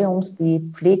Ministeriums die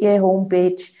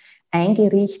Pflege-Homepage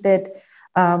eingerichtet.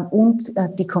 Und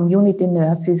die Community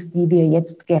Nurses, die wir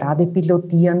jetzt gerade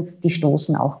pilotieren, die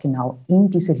stoßen auch genau in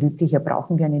diese Lücke. Hier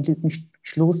brauchen wir einen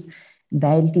Lückenschluss,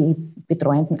 weil die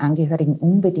betreuenden Angehörigen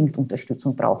unbedingt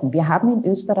Unterstützung brauchen. Wir haben in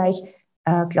Österreich,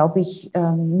 glaube ich,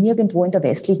 nirgendwo in der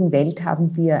westlichen Welt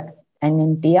haben wir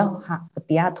einen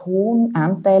derart hohen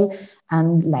Anteil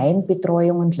an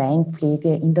Laienbetreuung und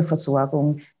Laienpflege in der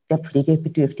Versorgung der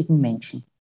pflegebedürftigen Menschen.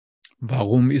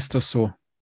 Warum ist das so?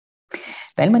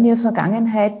 Weil man in der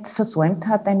Vergangenheit versäumt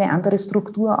hat, eine andere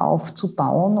Struktur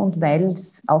aufzubauen und weil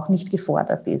es auch nicht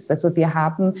gefordert ist. Also wir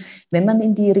haben, wenn man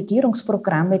in die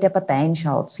Regierungsprogramme der Parteien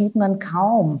schaut, sieht man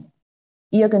kaum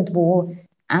irgendwo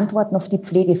Antworten auf die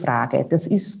Pflegefrage. Das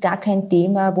ist gar kein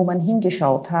Thema, wo man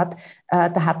hingeschaut hat.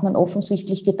 Da hat man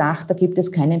offensichtlich gedacht, da gibt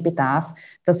es keinen Bedarf,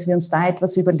 dass wir uns da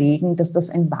etwas überlegen, dass das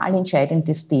ein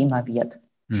wahlentscheidendes Thema wird.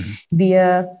 Mhm.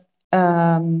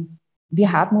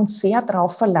 Wir haben uns sehr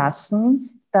darauf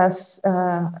verlassen, dass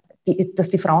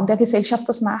die Frauen der Gesellschaft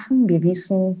das machen. Wir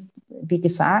wissen, wie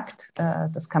gesagt,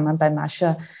 das kann man bei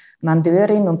Mascha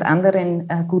Mandörin und anderen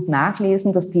gut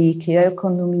nachlesen, dass die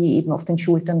Care-Ökonomie eben auf den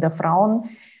Schultern der Frauen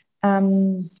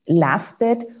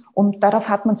lastet. Und darauf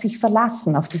hat man sich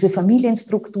verlassen, auf diese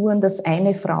Familienstrukturen, dass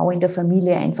eine Frau in der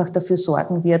Familie einfach dafür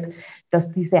sorgen wird,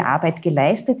 dass diese Arbeit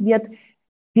geleistet wird.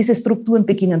 Diese Strukturen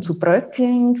beginnen zu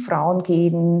bröckeln, Frauen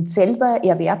gehen selber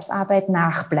Erwerbsarbeit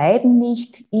nach, bleiben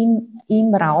nicht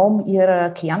im Raum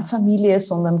ihrer Kernfamilie,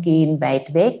 sondern gehen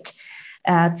weit weg,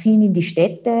 ziehen in die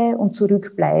Städte und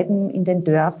zurückbleiben in den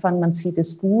Dörfern. Man sieht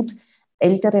es gut,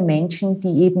 ältere Menschen,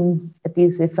 die eben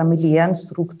diese familiären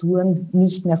Strukturen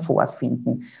nicht mehr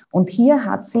vorfinden. Und hier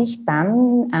hat sich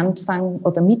dann Anfang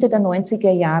oder Mitte der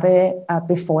 90er Jahre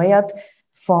befeuert,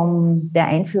 von der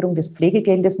Einführung des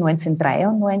Pflegegeldes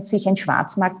 1993 ein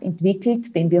Schwarzmarkt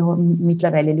entwickelt, den wir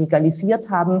mittlerweile legalisiert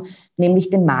haben,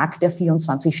 nämlich den Markt der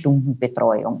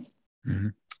 24-Stunden-Betreuung.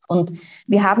 Mhm. Und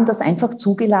wir haben das einfach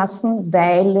zugelassen,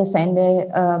 weil es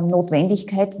eine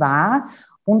Notwendigkeit war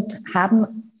und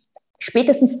haben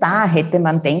spätestens da hätte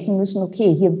man denken müssen,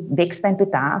 okay, hier wächst ein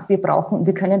Bedarf,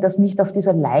 wir können das nicht auf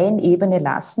dieser Laienebene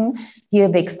lassen.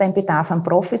 Hier wächst ein Bedarf an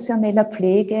professioneller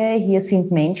Pflege, hier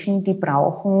sind Menschen, die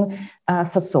brauchen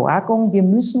Versorgung. Wir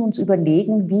müssen uns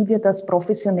überlegen, wie wir das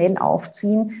professionell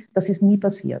aufziehen. Das ist nie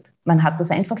passiert. Man hat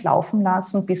das einfach laufen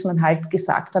lassen, bis man halt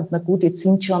gesagt hat, na gut, jetzt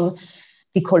sind schon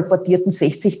die kolportierten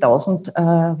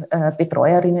 60.000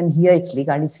 Betreuerinnen hier, jetzt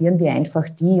legalisieren wir einfach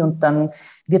die und dann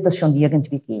wird das schon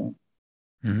irgendwie gehen.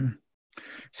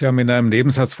 Sie haben in einem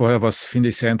Nebensatz vorher was, finde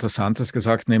ich, sehr Interessantes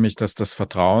gesagt, nämlich, dass das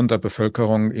Vertrauen der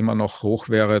Bevölkerung immer noch hoch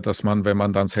wäre, dass man, wenn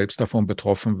man dann selbst davon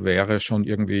betroffen wäre, schon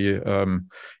irgendwie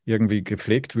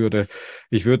gepflegt würde.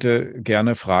 Ich würde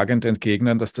gerne fragend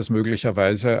entgegnen, dass das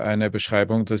möglicherweise eine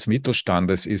Beschreibung des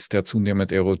Mittelstandes ist, der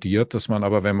zunehmend erodiert, dass man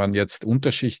aber, wenn man jetzt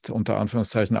Unterschicht, unter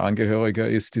Anführungszeichen Angehöriger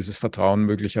ist, dieses Vertrauen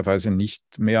möglicherweise nicht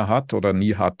mehr hat oder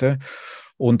nie hatte.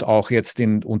 Und auch jetzt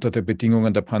unter den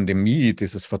Bedingungen der Pandemie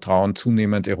dieses Vertrauen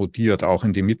zunehmend erodiert, auch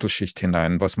in die Mittelschicht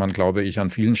hinein, was man, glaube ich, an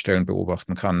vielen Stellen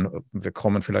beobachten kann. Wir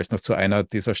kommen vielleicht noch zu einer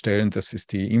dieser Stellen, das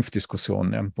ist die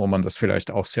Impfdiskussion, ja, wo man das vielleicht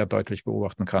auch sehr deutlich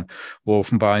beobachten kann, wo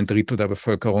offenbar ein Drittel der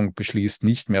Bevölkerung beschließt,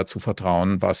 nicht mehr zu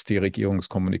vertrauen, was die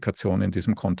Regierungskommunikation in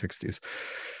diesem Kontext ist.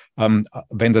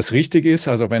 Wenn das richtig ist,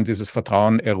 also wenn dieses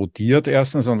Vertrauen erodiert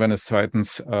erstens und wenn es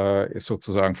zweitens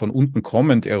sozusagen von unten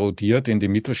kommend erodiert in die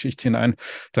Mittelschicht hinein,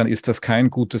 dann ist das kein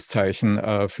gutes Zeichen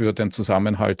für den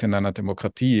Zusammenhalt in einer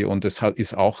Demokratie. Und es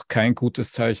ist auch kein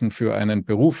gutes Zeichen für einen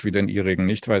Beruf wie den Ihrigen,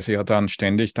 nicht? Weil Sie ja dann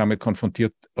ständig damit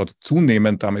konfrontiert oder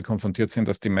zunehmend damit konfrontiert sind,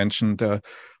 dass die Menschen der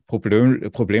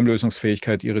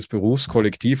Problemlösungsfähigkeit ihres Berufs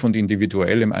kollektiv und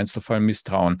individuell im Einzelfall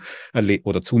misstrauen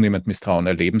oder zunehmend misstrauen.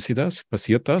 Erleben Sie das?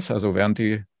 Passiert das? Also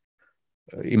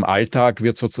im Alltag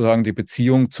wird sozusagen die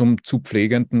Beziehung zu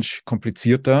Pflegenden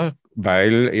komplizierter,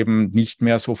 weil eben nicht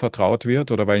mehr so vertraut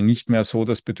wird oder weil nicht mehr so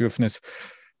das Bedürfnis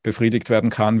befriedigt werden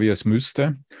kann, wie es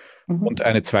müsste. Und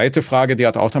eine zweite Frage, die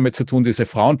hat auch damit zu tun, diese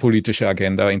frauenpolitische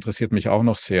Agenda interessiert mich auch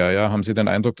noch sehr. Ja? Haben Sie den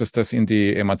Eindruck, dass das in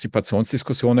die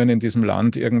Emanzipationsdiskussionen in diesem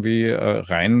Land irgendwie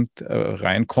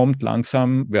reinkommt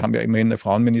langsam? Wir haben ja immerhin eine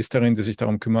Frauenministerin, die sich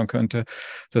darum kümmern könnte,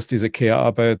 dass diese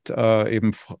Care-Arbeit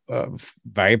eben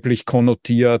weiblich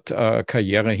konnotiert,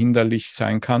 karrierehinderlich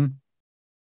sein kann.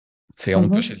 Sehr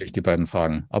unterschiedlich, die beiden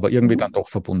Fragen, aber irgendwie dann doch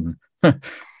verbunden.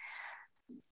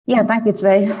 Ja, danke.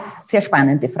 Zwei sehr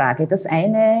spannende Fragen. Das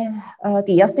eine,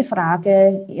 die erste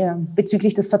Frage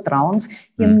bezüglich des Vertrauens.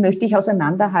 Hier möchte ich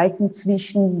auseinanderhalten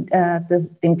zwischen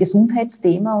dem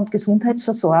Gesundheitsthema und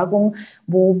Gesundheitsversorgung,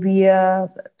 wo wir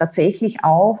tatsächlich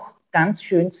auch ganz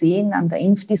schön sehen an der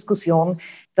Impfdiskussion,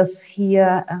 dass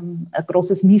hier ein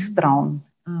großes Misstrauen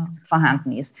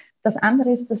vorhanden ist. Das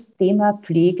andere ist das Thema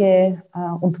Pflege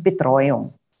und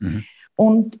Betreuung. Mhm.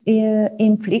 Und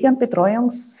im Pflege- und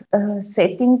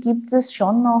Betreuungssetting gibt es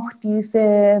schon noch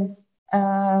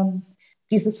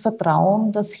dieses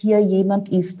Vertrauen, dass hier jemand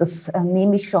ist. Das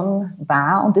nehme ich schon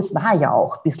wahr und es war ja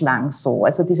auch bislang so.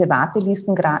 Also diese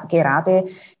Wartelisten gerade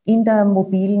in der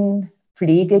mobilen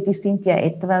Pflege, die sind ja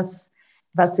etwas,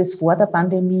 was es vor der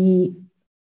Pandemie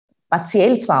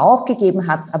partiell zwar auch gegeben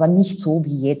hat, aber nicht so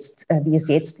wie es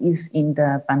jetzt ist in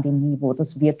der Pandemie, wo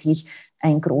das wirklich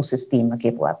ein großes Thema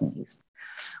geworden ist.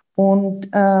 Und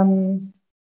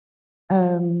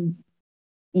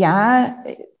ja,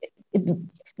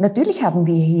 natürlich haben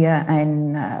wir hier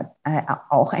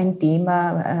auch ein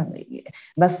Thema,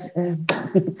 was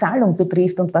die Bezahlung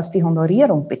betrifft und was die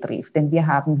Honorierung betrifft. Denn wir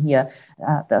haben hier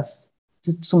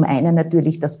zum einen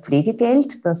natürlich das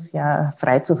Pflegegeld, das ja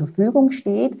frei zur Verfügung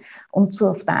steht. Und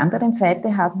auf der anderen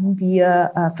Seite haben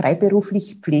wir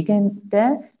freiberuflich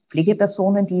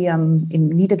Pflegepersonen, die im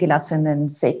niedergelassenen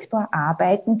Sektor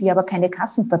arbeiten, die aber keine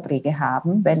Kassenverträge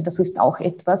haben, weil das ist auch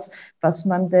etwas, was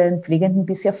man den Pflegenden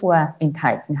bisher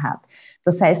vorenthalten hat.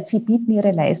 Das heißt, sie bieten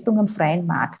ihre Leistung am freien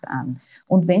Markt an.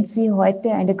 Und wenn Sie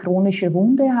heute eine chronische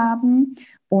Wunde haben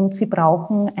und Sie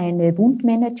brauchen eine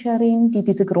Wundmanagerin, die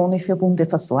diese chronische Wunde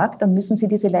versorgt, dann müssen Sie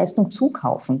diese Leistung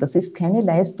zukaufen. Das ist keine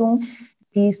Leistung,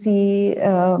 die Sie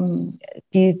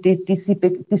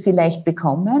leicht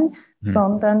bekommen,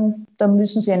 sondern da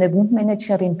müssen Sie eine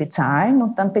Wundmanagerin bezahlen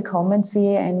und dann bekommen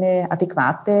Sie eine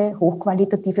adäquate,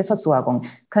 hochqualitative Versorgung.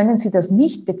 Können Sie das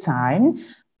nicht bezahlen,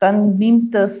 dann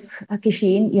nimmt das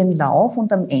Geschehen ihren Lauf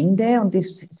und am Ende, und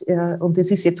es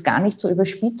ist jetzt gar nicht so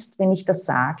überspitzt, wenn ich das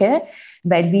sage,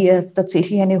 weil wir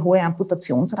tatsächlich eine hohe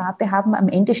Amputationsrate haben, am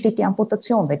Ende steht die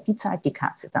Amputation, weil die zahlt die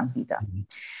Kasse dann wieder.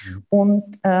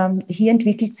 Und hier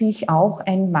entwickelt sich auch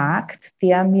ein Markt,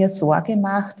 der mir Sorge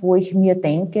macht, wo ich mir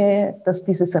denke, dass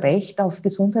dieses Recht auf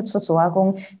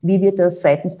Gesundheitsversorgung, wie wir das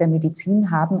seitens der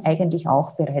Medizin haben, eigentlich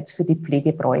auch bereits für die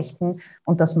Pflege bräuchten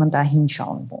und dass man da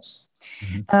hinschauen muss.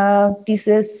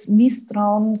 Dieses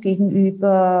Misstrauen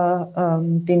gegenüber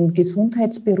den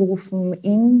Gesundheitsberufen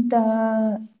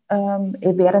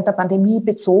während der Pandemie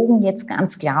bezogen jetzt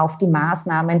ganz klar auf die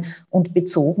Maßnahmen und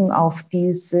bezogen auf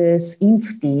dieses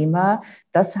Impfthema,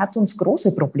 das hat uns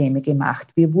große Probleme gemacht.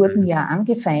 Wir wurden ja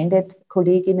angefeindet,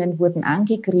 Kolleginnen wurden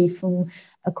angegriffen,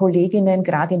 Kolleginnen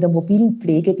gerade in der mobilen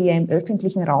Pflege, die ja im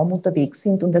öffentlichen Raum unterwegs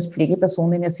sind und als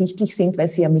Pflegepersonen ersichtlich sind, weil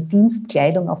sie ja mit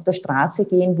Dienstkleidung auf der Straße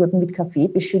gehen, wurden mit Kaffee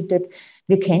beschüttet.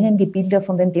 Wir kennen die Bilder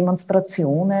von den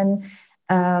Demonstrationen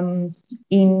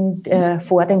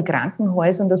vor den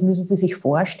Krankenhäusern. Das müssen Sie sich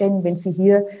vorstellen, wenn Sie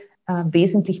hier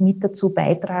wesentlich mit dazu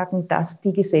beitragen, dass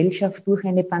die Gesellschaft durch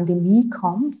eine Pandemie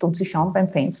kommt und Sie schauen beim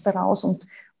Fenster raus und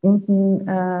unten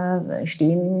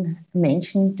stehen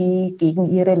Menschen, die gegen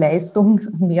ihre Leistung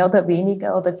mehr oder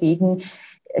weniger oder gegen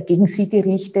sie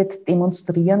gerichtet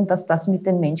demonstrieren. Was das mit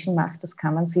den Menschen macht, das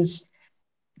kann man sich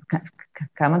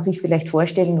vielleicht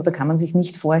vorstellen oder kann man sich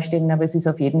nicht vorstellen, aber es ist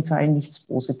auf jeden Fall nichts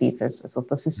Positives. Also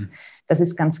das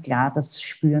ist ganz klar, das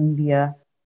spüren wir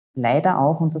leider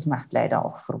auch und das macht leider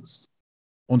auch Frust.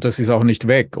 Und das ist auch nicht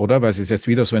weg, oder? Weil Sie es jetzt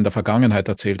wieder so in der Vergangenheit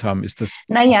erzählt haben. Ist das?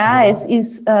 Naja, es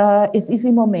ist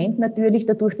im Moment natürlich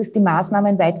dadurch, dass die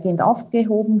Maßnahmen weitgehend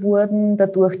aufgehoben wurden,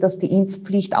 dadurch, dass die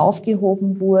Impfpflicht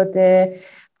aufgehoben wurde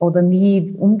oder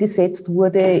nie umgesetzt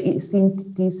wurde,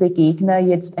 sind diese Gegner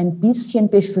jetzt ein bisschen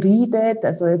befriedet.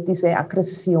 Also diese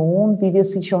Aggression, wie wir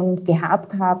sie schon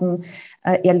gehabt haben,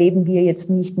 erleben wir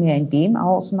jetzt nicht mehr in dem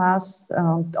Ausmaß.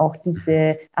 Und auch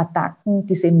diese Attacken,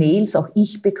 diese Mails, auch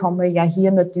ich bekomme ja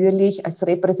hier natürlich als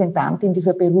Repräsentantin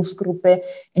dieser Berufsgruppe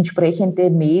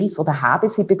entsprechende Mails oder habe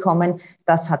sie bekommen.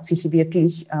 Das hat sich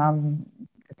wirklich,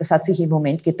 das hat sich im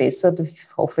Moment gebessert. Ich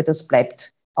hoffe, das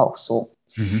bleibt auch so.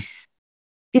 Mhm.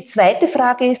 Die zweite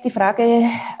Frage ist die Frage,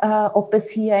 ob es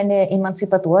hier eine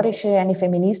emanzipatorische, eine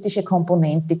feministische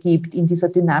Komponente gibt in dieser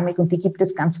Dynamik. Und die gibt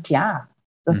es ganz klar.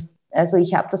 Also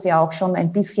ich habe das ja auch schon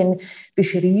ein bisschen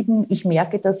beschrieben. Ich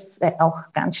merke das auch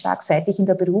ganz stark, seit ich in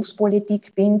der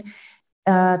Berufspolitik bin,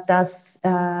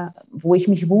 wo ich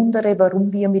mich wundere,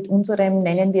 warum wir mit unserem,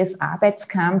 nennen wir es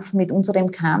Arbeitskampf, mit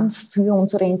unserem Kampf für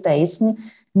unsere Interessen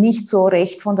nicht so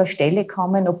recht von der Stelle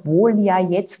kommen, obwohl ja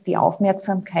jetzt die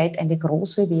Aufmerksamkeit eine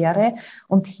große wäre.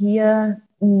 Und hier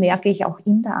merke ich auch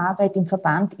in der Arbeit, im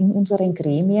Verband, in unseren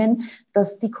Gremien,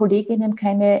 dass die Kolleginnen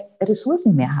keine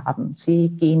Ressourcen mehr haben. Sie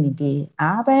gehen in die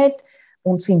Arbeit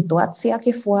und sind dort sehr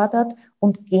gefordert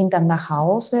und gehen dann nach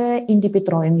Hause in die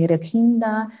Betreuung ihrer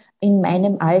Kinder, in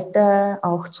meinem Alter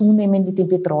auch zunehmend in die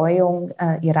Betreuung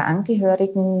ihrer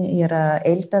Angehörigen, ihrer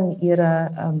Eltern,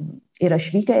 ihrer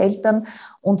Schwiegereltern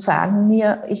und sagen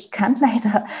mir, ich kann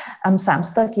leider am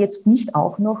Samstag jetzt nicht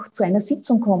auch noch zu einer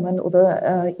Sitzung kommen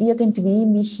oder irgendwie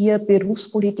mich hier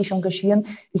berufspolitisch engagieren.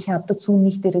 Ich habe dazu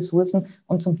nicht die Ressourcen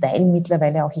und zum Teil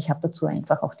mittlerweile auch, ich habe dazu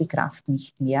einfach auch die Kraft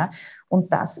nicht mehr.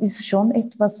 Und das ist schon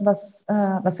etwas, was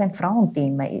ein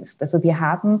Frauenthema ist. Also wir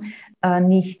haben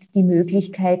nicht die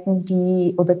Möglichkeiten,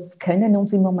 oder können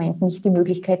uns im Moment nicht die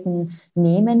Möglichkeiten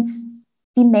nehmen,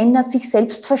 die Männer sich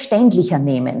selbstverständlicher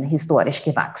nehmen, historisch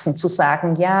gewachsen, zu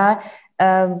sagen, ja,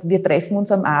 wir treffen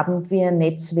uns am Abend, wir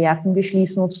netzwerken, wir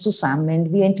schließen uns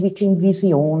zusammen, wir entwickeln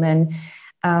Visionen.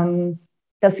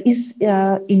 Das ist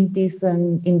in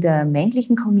der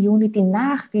männlichen Community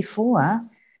nach wie vor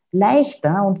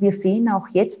leichter und wir sehen auch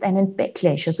jetzt einen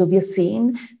Backlash. Also wir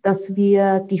sehen, dass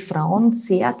wir die Frauen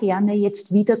sehr gerne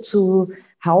jetzt wieder zu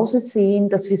Hause sehen,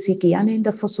 dass wir sie gerne in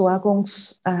der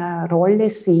Versorgungsrolle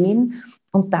sehen.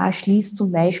 Und da schließt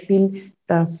zum Beispiel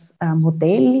das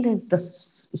Modell,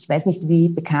 das ich weiß nicht, wie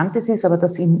bekannt es ist, aber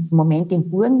das im Moment im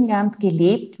Burgenland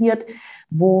gelebt wird,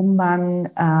 wo man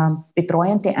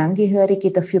betreuende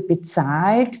Angehörige dafür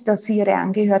bezahlt, dass sie ihre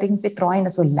Angehörigen betreuen,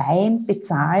 also Laien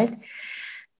bezahlt,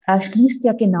 schließt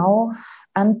ja genau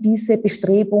an diese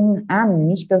Bestrebung an.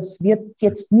 Nicht, das wird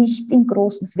jetzt nicht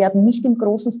es werden nicht im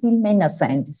großen Stil Männer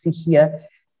sein, die sich hier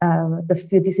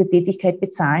dafür diese Tätigkeit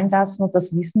bezahlen lassen. Und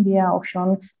das wissen wir ja auch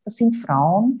schon. Das sind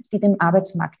Frauen, die dem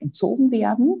Arbeitsmarkt entzogen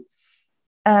werden.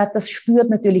 Das spürt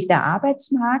natürlich der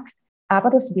Arbeitsmarkt, aber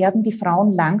das werden die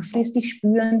Frauen langfristig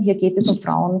spüren. Hier geht es um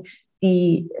Frauen,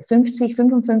 die 50,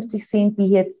 55 sind, die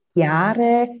jetzt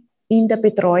Jahre in der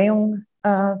Betreuung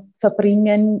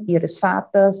verbringen, ihres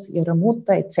Vaters, ihrer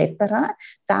Mutter etc.,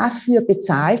 dafür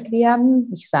bezahlt werden,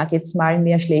 ich sage jetzt mal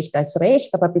mehr schlecht als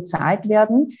recht, aber bezahlt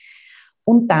werden.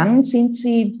 Und dann sind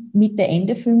sie Mitte,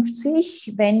 Ende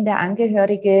 50, wenn der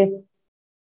Angehörige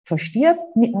verstirbt,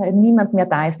 niemand mehr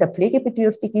da ist, der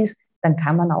pflegebedürftig ist, dann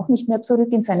kann man auch nicht mehr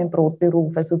zurück in seinen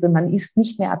Brotberuf. Also man ist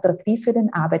nicht mehr attraktiv für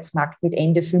den Arbeitsmarkt mit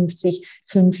Ende 50,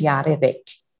 5 Jahre weg.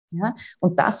 Ja?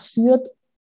 Und das führt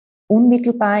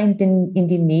unmittelbar in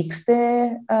die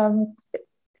nächste,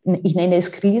 ich nenne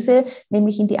es Krise,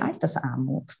 nämlich in die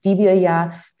Altersarmut, die wir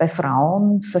ja bei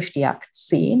Frauen verstärkt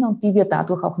sehen und die wir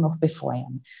dadurch auch noch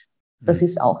befeuern. Das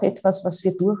ist auch etwas, was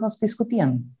wir durchaus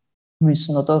diskutieren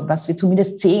müssen oder was wir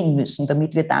zumindest sehen müssen,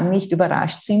 damit wir dann nicht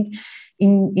überrascht sind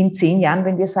in 10 Jahren,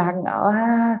 wenn wir sagen,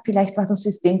 vielleicht war das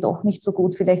System doch nicht so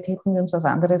gut, vielleicht hätten wir uns was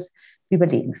anderes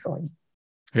überlegen sollen.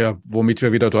 Ja, womit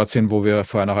wir wieder dort sind, wo wir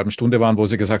vor einer halben Stunde waren, wo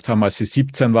Sie gesagt haben, als Sie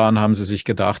 17 waren, haben Sie sich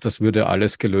gedacht, das würde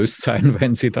alles gelöst sein,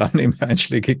 wenn Sie dann im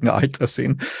einschlägigen Alter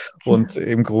sind. Und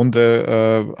im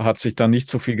Grunde hat sich dann nicht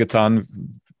so viel getan.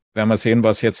 Wenn wir sehen,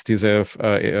 was jetzt diese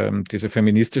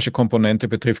feministische Komponente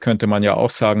betrifft, könnte man ja auch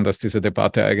sagen, dass diese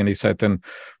Debatte eigentlich seit den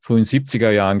frühen 70er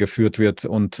Jahren geführt wird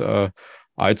und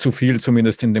allzu viel,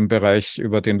 zumindest in dem Bereich,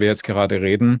 über den wir jetzt gerade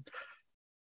reden.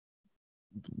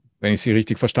 Wenn ich Sie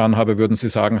richtig verstanden habe, würden Sie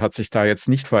sagen, hat sich da jetzt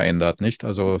nicht verändert, nicht?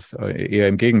 Also eher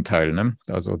im Gegenteil, ne?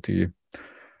 Also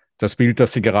das Bild,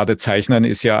 das Sie gerade zeichnen,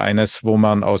 ist ja eines, wo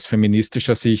man aus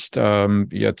feministischer Sicht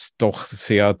jetzt doch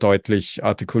sehr deutlich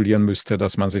artikulieren müsste,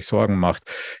 dass man sich Sorgen macht.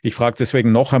 Ich frage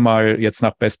deswegen noch einmal jetzt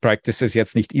nach Best Practices,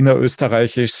 jetzt nicht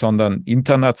innerösterreichisch, sondern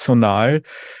international.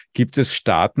 Gibt es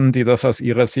Staaten, die das aus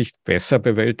Ihrer Sicht besser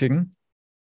bewältigen?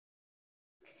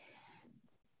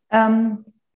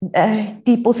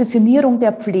 Die Positionierung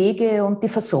der Pflege und die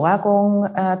Versorgung,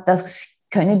 das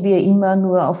können wir immer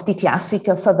nur auf die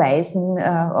Klassiker verweisen,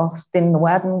 auf den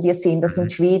Norden. Wir sehen das in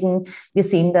Schweden, wir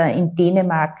sehen da in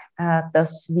Dänemark,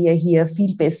 dass wir hier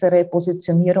viel bessere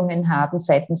Positionierungen haben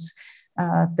seitens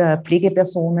der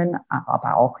Pflegepersonen,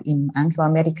 aber auch im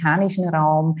angloamerikanischen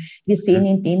Raum. Wir sehen,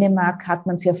 in Dänemark hat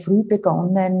man sehr früh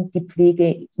begonnen, die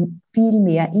Pflege viel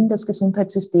mehr in das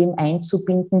Gesundheitssystem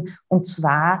einzubinden, und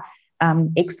zwar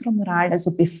extramural,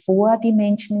 also bevor die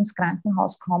Menschen ins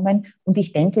Krankenhaus kommen. Und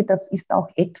ich denke, das ist auch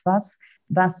etwas,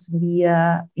 was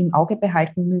wir im Auge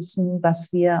behalten müssen,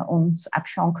 was wir uns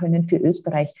abschauen können für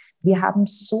Österreich. Wir haben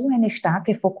so eine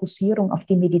starke Fokussierung auf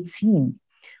die Medizin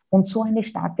und so eine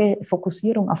starke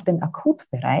Fokussierung auf den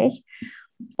Akutbereich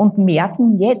und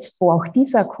merken jetzt, wo auch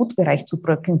dieser Akutbereich zu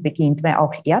bröckeln beginnt, weil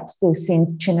auch Ärzte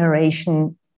sind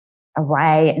Generation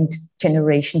Y und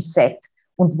Generation Z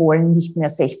und wollen nicht mehr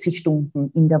 60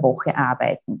 Stunden in der Woche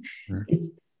arbeiten.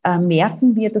 Jetzt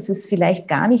merken wir, dass es vielleicht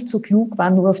gar nicht so klug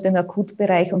war, nur auf den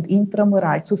Akutbereich und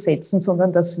Intramural zu setzen,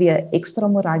 sondern dass wir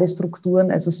extramorale Strukturen,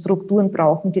 also Strukturen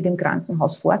brauchen, die dem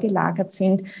Krankenhaus vorgelagert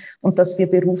sind und dass wir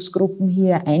Berufsgruppen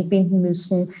hier einbinden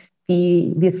müssen,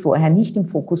 die wir vorher nicht im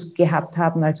Fokus gehabt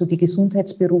haben, also die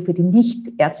Gesundheitsberufe, die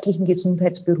nicht ärztlichen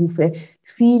Gesundheitsberufe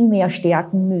viel mehr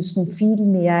stärken müssen, viel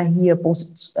mehr hier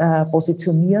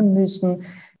positionieren müssen,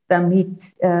 damit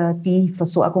die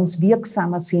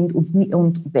versorgungswirksamer sind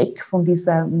und weg von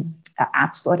dieser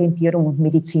Arztorientierung und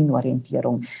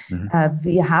Medizinorientierung. Mhm.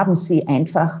 Wir haben sie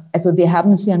einfach, also wir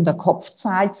haben sie an der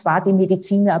Kopfzahl, zwar die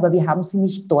Mediziner, aber wir haben sie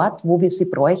nicht dort, wo wir sie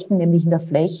bräuchten, nämlich in der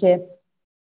Fläche,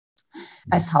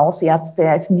 als Hausärzte,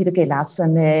 als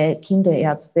niedergelassene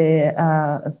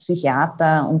Kinderärzte,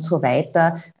 Psychiater und so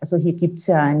weiter. Also hier gibt es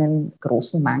ja einen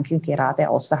großen Mangel, gerade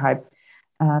außerhalb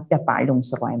der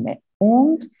Ballungsräume.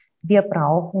 Und wir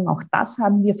brauchen, auch das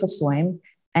haben wir versäumt,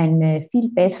 eine viel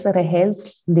bessere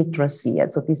Health Literacy,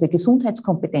 also diese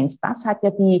Gesundheitskompetenz. Das hat ja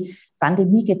die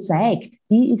Pandemie gezeigt.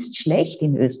 Die ist schlecht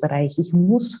in Österreich. Ich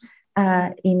muss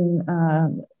in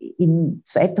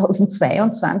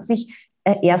 2022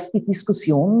 erst die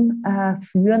Diskussion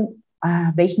führen,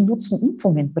 welchen Nutzen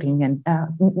Impfungen bringen.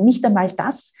 Nicht einmal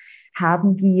das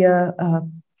haben wir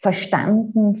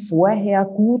verstanden, vorher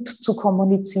gut zu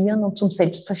kommunizieren und zum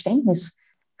Selbstverständnis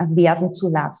werden zu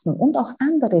lassen. Und auch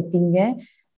andere Dinge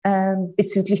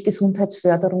bezüglich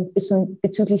Gesundheitsförderung,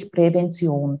 bezüglich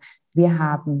Prävention. Wir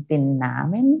haben den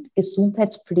Namen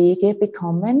Gesundheitspflege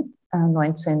bekommen,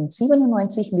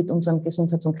 1997 mit unserem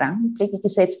Gesundheits- und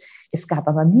Krankenpflegegesetz. Es gab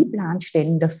aber nie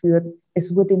Planstellen dafür.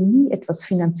 Es wurde nie etwas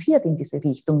finanziert in diese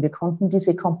Richtung. Wir konnten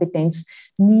diese Kompetenz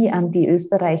nie an die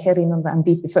Österreicherinnen und an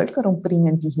die Bevölkerung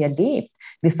bringen, die hier lebt.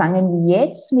 Wir fangen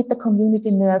jetzt mit der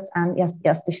Community Nurse an,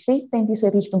 erste Schritte in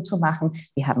diese Richtung zu machen.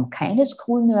 Wir haben keine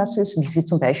School Nurses, wie sie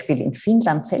zum Beispiel in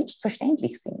Finnland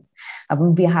selbstverständlich sind.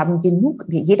 Aber wir haben genug,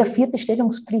 jeder 4.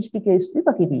 Stellungspflichtige ist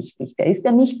übergewichtig. Der ist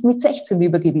ja nicht mit 16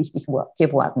 übergewichtig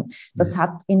geworden. Das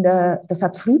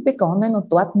hat früh begonnen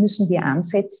und dort müssen wir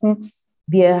ansetzen.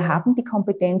 Wir haben die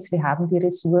Kompetenz, wir haben die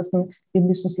Ressourcen, wir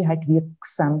müssen sie halt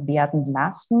wirksam werden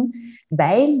lassen,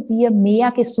 weil wir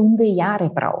mehr gesunde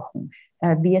Jahre brauchen.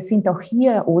 Wir sind auch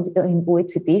hier im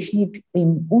OECD-Schnitt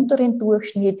im unteren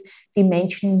Durchschnitt. Die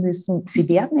Menschen sie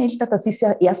werden älter, das ist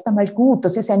ja erst einmal gut,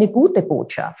 das ist eine gute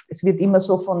Botschaft. Es wird immer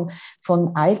so von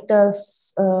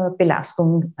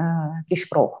Altersbelastung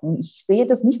gesprochen. Ich sehe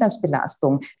das nicht als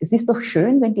Belastung. Es ist doch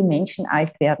schön, wenn die Menschen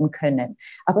alt werden können,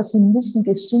 aber sie müssen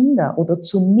gesünder oder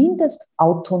zumindest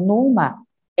autonomer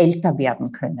älter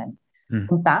werden können. Mhm.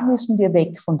 Und da müssen wir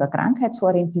weg von der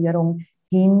Krankheitsorientierung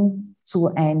hin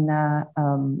zu einer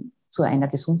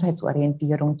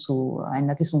Gesundheitsorientierung, zu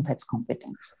einer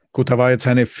Gesundheitskompetenz. Gut, da war jetzt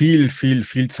eine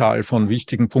Vielzahl von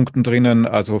wichtigen Punkten drinnen,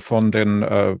 also von den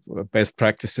Best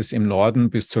Practices im Norden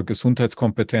bis zur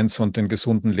Gesundheitskompetenz und den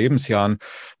gesunden Lebensjahren,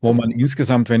 wo man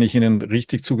insgesamt, wenn ich Ihnen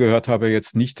richtig zugehört habe,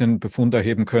 jetzt nicht den Befund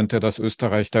erheben könnte, dass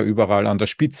Österreich da überall an der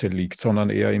Spitze liegt, sondern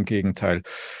eher im Gegenteil.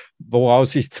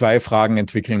 Woraus ich 2 Fragen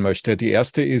entwickeln möchte. Die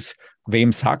erste ist,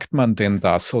 wem sagt man denn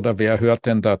das oder wer hört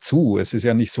denn dazu? Es ist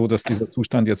ja nicht so, dass dieser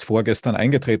Zustand jetzt vorgestern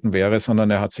eingetreten wäre,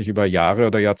 sondern er hat sich über Jahre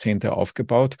oder Jahrzehnte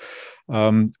aufgebaut.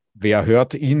 Wer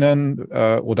hört Ihnen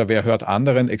oder wer hört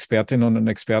anderen Expertinnen und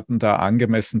Experten da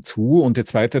angemessen zu? Und die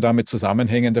zweite damit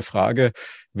zusammenhängende Frage,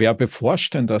 wer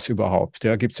beforscht denn das überhaupt?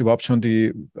 Ja, gibt es überhaupt schon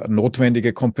die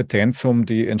notwendige Kompetenz, um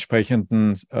die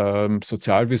entsprechenden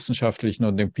sozialwissenschaftlichen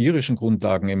und empirischen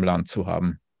Grundlagen im Land zu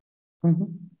haben?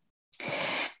 Mhm.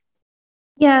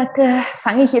 Ja, da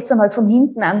fange ich jetzt einmal von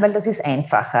hinten an, weil das ist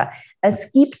einfacher.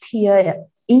 Es gibt hier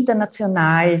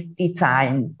international die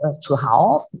Zahlen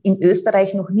zuhauf, in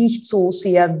Österreich noch nicht so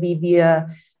sehr, wie wir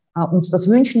uns das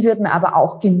wünschen würden, aber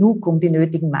auch genug, um die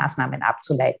nötigen Maßnahmen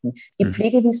abzuleiten. Die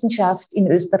Pflegewissenschaft in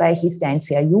Österreich ist ja ein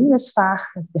sehr junges Fach.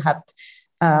 Sie hat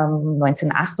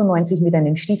 1998 mit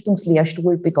einem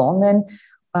Stiftungslehrstuhl begonnen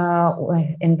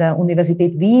in der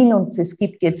Universität Wien, und es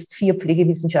gibt jetzt 4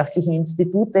 pflegewissenschaftliche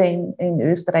Institute in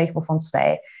Österreich, wovon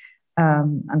 2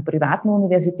 an privaten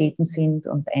Universitäten sind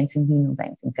und 1 in Wien und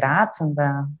 1 in Graz an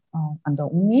der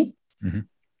Uni. Mhm.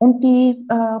 Und die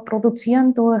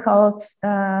produzieren durchaus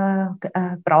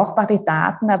brauchbare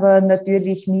Daten, aber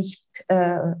natürlich nicht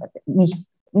in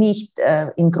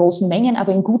großen Mengen,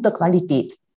 aber in guter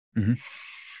Qualität. Mhm.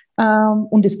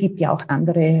 Und es gibt ja auch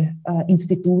andere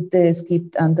Institute. Es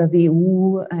gibt an der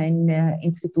WU ein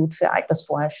Institut für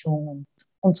Altersforschung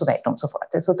und so weiter und so fort.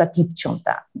 Also da gibt es schon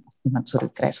Daten, auf die man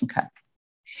zurückgreifen kann.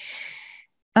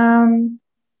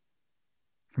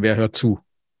 Wer hört zu?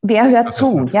 Wer hört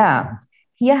zu, ja.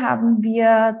 Hier haben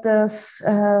wir das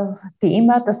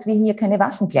Thema, dass wir hier keine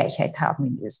Waffengleichheit haben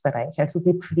in Österreich. Also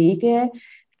die Pflege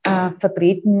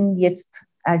vertreten jetzt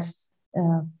als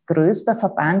größter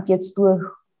Verband jetzt durch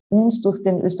uns, durch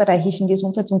den österreichischen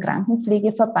Gesundheits- und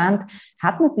Krankenpflegeverband,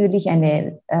 hat natürlich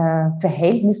eine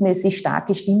verhältnismäßig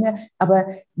starke Stimme, aber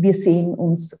wir sehen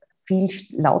uns viel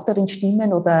lauteren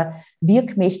Stimmen oder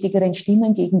wirkmächtigeren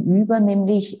Stimmen gegenüber,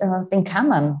 nämlich den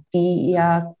Kammern, die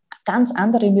ja ganz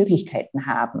andere Möglichkeiten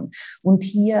haben und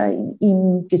hier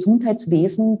im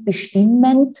Gesundheitswesen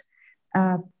bestimmend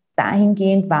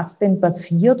dahingehend, was denn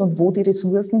passiert und wo die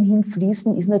Ressourcen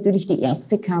hinfließen, ist natürlich die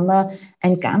Ärztekammer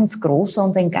ein ganz großer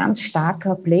und ein ganz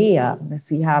starker Player.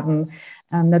 Sie haben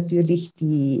natürlich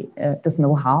das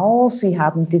Know-how, sie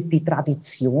haben die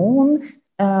Tradition,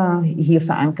 hier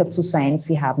verankert zu sein,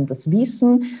 sie haben das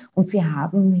Wissen und sie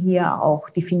haben hier auch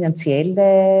das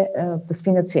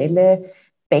finanzielle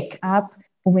Backup,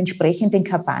 um entsprechende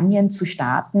Kampagnen zu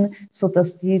starten,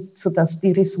 sodass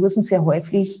die Ressourcen sehr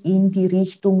häufig in die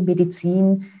Richtung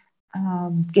Medizin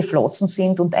geflossen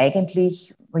sind und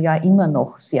eigentlich ja immer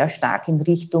noch sehr stark in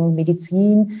Richtung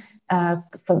Medizin,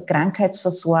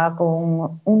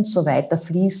 Krankheitsversorgung und so weiter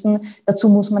fließen. Dazu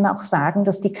muss man auch sagen,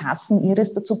 dass die Kassen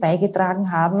ihres dazu beigetragen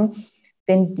haben,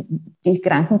 denn die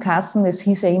Krankenkassen, es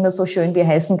hieß ja immer so schön, wir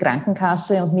heißen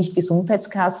Krankenkasse und nicht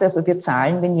Gesundheitskasse, also wir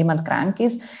zahlen, wenn jemand krank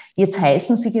ist. Jetzt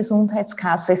heißen sie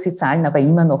Gesundheitskasse, sie zahlen aber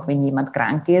immer noch, wenn jemand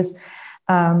krank ist.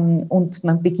 Und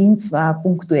man beginnt zwar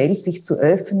punktuell sich zu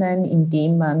öffnen,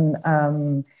 indem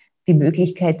man die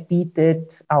Möglichkeit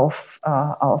bietet, auf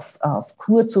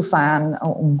Kur zu fahren,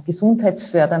 um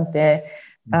gesundheitsfördernde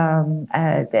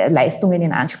Leistungen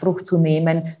in Anspruch zu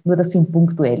nehmen. Nur das sind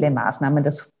punktuelle Maßnahmen.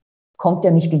 Das kommt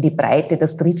ja nicht in die Breite,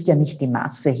 das trifft ja nicht die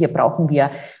Masse. Hier brauchen wir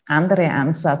andere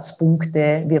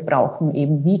Ansatzpunkte. Wir brauchen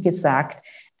eben, wie gesagt,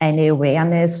 eine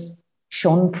Awareness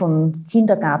schon von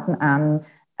Kindergarten an,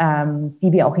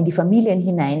 die wir auch in die Familien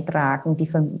hineintragen.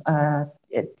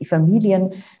 Die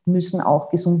Familien müssen auch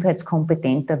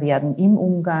gesundheitskompetenter werden im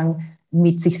Umgang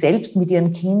mit sich selbst, mit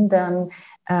ihren Kindern,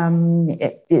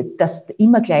 das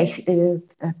immer gleich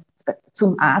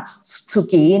zum Arzt zu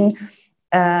gehen,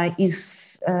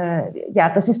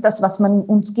 das ist das, was man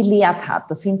uns gelehrt hat.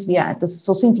 So sind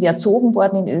wir erzogen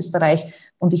worden in Österreich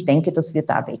und ich denke, dass wir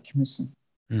da weg müssen.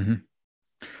 Mhm.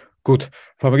 Gut,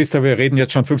 Frau Magister, wir reden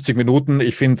jetzt schon 50 Minuten.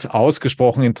 Ich finde es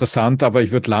ausgesprochen interessant, aber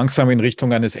ich würde langsam in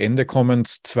Richtung eines Ende kommen.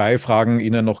 2 Fragen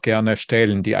Ihnen noch gerne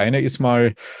stellen. Die eine ist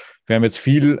mal,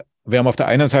 wir haben auf der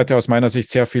einen Seite aus meiner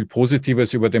Sicht sehr viel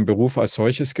Positives über den Beruf als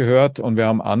solches gehört und wir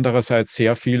haben andererseits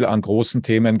sehr viel an großen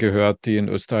Themen gehört, die in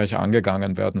Österreich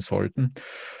angegangen werden sollten.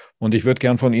 Und ich würde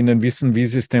gern von Ihnen wissen, wie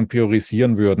Sie es denn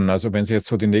priorisieren würden. Also wenn Sie jetzt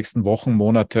so die nächsten Wochen,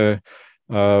 Monate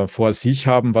vor sich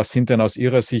haben, was sind denn aus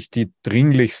Ihrer Sicht die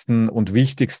dringlichsten und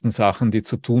wichtigsten Sachen, die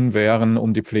zu tun wären,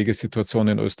 um die Pflegesituation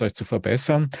in Österreich zu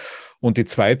verbessern? Und die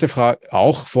zweite Frage,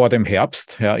 auch vor dem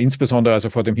Herbst, ja, insbesondere also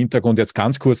vor dem Hintergrund jetzt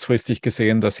ganz kurzfristig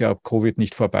gesehen, dass ja Covid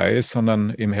nicht vorbei ist, sondern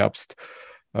im Herbst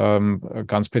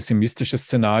ganz pessimistische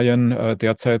Szenarien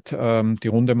derzeit die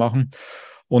Runde machen.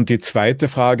 Und die zweite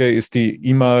Frage ist die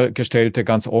immer gestellte,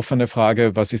 ganz offene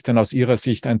Frage. Was ist denn aus Ihrer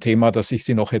Sicht ein Thema, das ich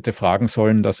Sie noch hätte fragen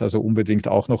sollen, das also unbedingt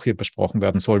auch noch hier besprochen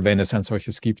werden soll, wenn es ein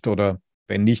solches gibt oder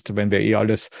wenn nicht, wenn wir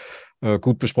alles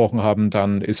gut besprochen haben,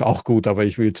 dann ist auch gut, aber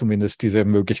ich will zumindest diese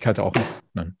Möglichkeit auch noch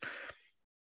nennen.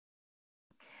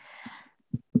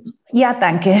 Ja,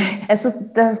 danke. Also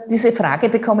diese Frage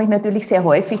bekomme ich natürlich sehr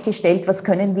häufig gestellt. Was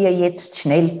können wir jetzt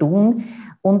schnell tun?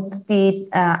 Und die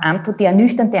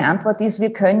ernüchternde Antwort ist,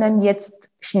 wir können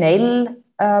jetzt schnell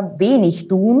wenig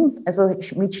tun, also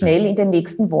mit schnell in den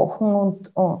nächsten Wochen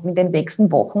und in den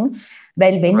nächsten Wochen,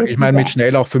 weil wenn ich meine mit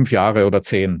schnell auch 5 Jahre oder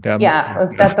 10.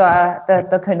 Ja,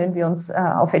 da können wir uns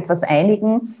auf etwas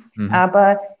einigen,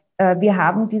 aber wir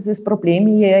haben dieses Problem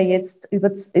hier jetzt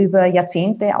über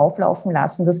Jahrzehnte auflaufen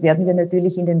lassen. Das werden wir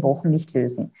natürlich in den Wochen nicht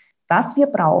lösen. Was wir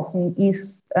brauchen,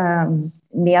 ist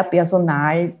mehr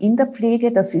Personal in der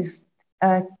Pflege. Das ist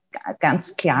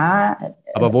ganz klar.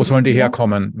 Aber wo sollen die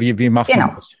herkommen? Wie macht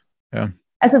man das? Ja.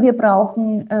 Also wir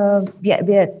brauchen,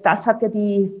 das hat ja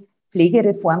die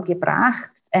Pflegereform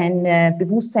gebracht, ein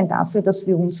Bewusstsein dafür, dass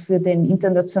wir uns für den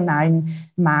internationalen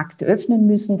Markt öffnen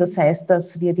müssen. Das heißt,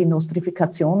 dass wir die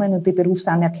Nostrifikationen und die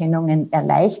Berufsanerkennungen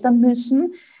erleichtern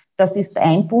müssen. Das ist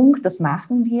ein Punkt, das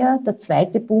machen wir. Der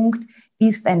zweite Punkt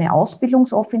ist eine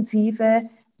Ausbildungsoffensive,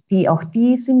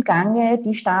 die ist im Gange,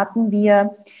 die starten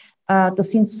wir.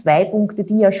 Das sind 2 Punkte,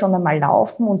 die ja schon einmal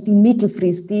laufen und die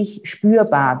mittelfristig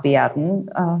spürbar werden,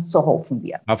 so hoffen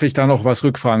wir. Darf ich da noch was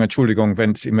rückfragen? Entschuldigung,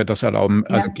 wenn Sie mir das erlauben.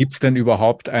 Ja. Also gibt es denn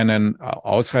überhaupt einen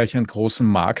ausreichend großen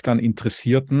Markt an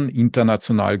Interessierten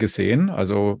international gesehen?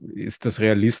 Also ist das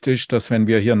realistisch, dass wenn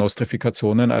wir hier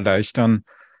Nostrifikationen erleichtern,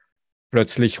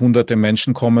 plötzlich hunderte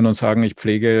Menschen kommen und sagen, ich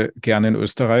pflege gerne in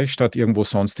Österreich statt irgendwo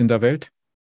sonst in der Welt?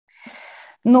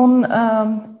 Nun,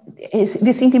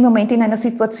 wir sind im Moment in einer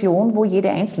Situation, wo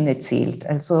jede Einzelne zählt.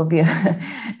 Also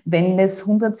wenn es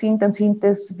 100 sind, dann sind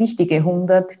es wichtige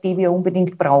 100, die wir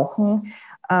unbedingt brauchen.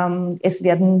 Es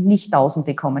werden nicht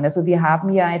Tausende kommen. Also wir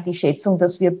haben ja die Schätzung,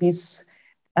 dass wir bis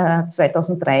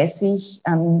 2030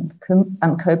 an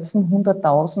Köpfen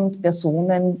 100.000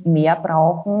 Personen mehr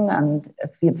brauchen, an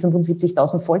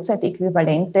 75.000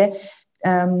 Vollzeitäquivalente.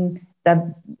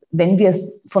 Wenn wir es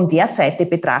von der Seite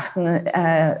betrachten,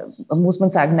 muss man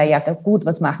sagen, na ja, gut,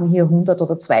 was machen hier 100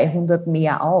 oder 200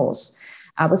 mehr aus?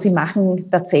 Aber sie machen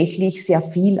tatsächlich sehr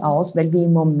viel aus, weil wir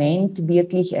im Moment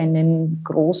wirklich einen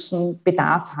großen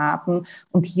Bedarf haben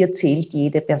und hier zählt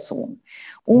jede Person.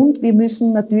 Und wir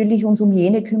müssen natürlich uns um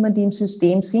jene kümmern, die im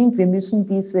System sind. Wir müssen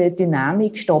diese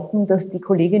Dynamik stoppen, dass die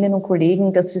Kolleginnen und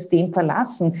Kollegen das System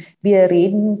verlassen. Wir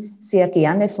reden sehr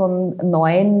gerne von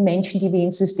neuen Menschen, die wir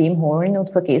ins System holen und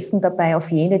vergessen dabei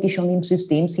auf jene, die schon im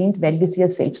System sind, weil wir sie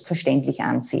als selbstverständlich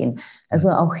ansehen. Also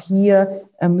auch hier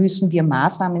müssen wir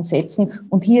Maßnahmen setzen.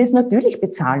 Und hier ist natürlich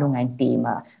Bezahlung ein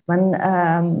Thema. Man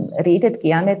redet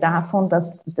gerne davon,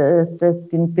 dass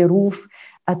den Beruf,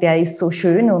 der ist so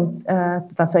schön und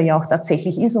was er ja auch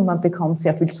tatsächlich ist und man bekommt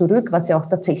sehr viel zurück, was ja auch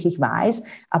tatsächlich wahr ist.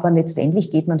 Aber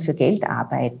letztendlich geht man für Geld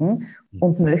arbeiten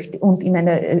und in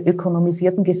einer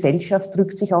ökonomisierten Gesellschaft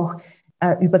drückt sich auch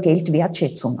über Geld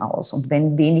Wertschätzung aus. Und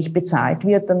wenn wenig bezahlt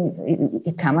wird, dann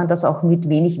kann man das auch mit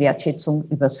wenig Wertschätzung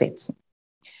übersetzen.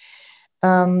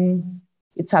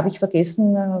 Jetzt habe ich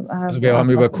vergessen. Also wir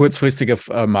haben über kurzfristige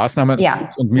Maßnahmen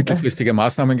und mittelfristige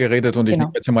Maßnahmen geredet und ich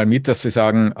nehme jetzt einmal mit, dass Sie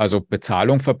sagen, also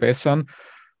Bezahlung verbessern,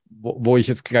 wo ich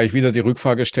jetzt gleich wieder die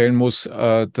Rückfrage stellen muss,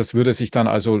 das würde sich dann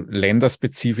also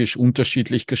länderspezifisch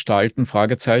unterschiedlich gestalten,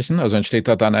 Fragezeichen. Also entsteht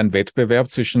da dann ein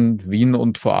Wettbewerb zwischen Wien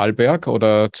und Vorarlberg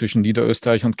oder zwischen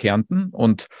Niederösterreich und Kärnten?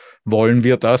 Und wollen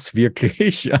wir das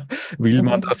wirklich? Will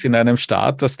man das in einem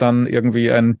Staat, dass dann irgendwie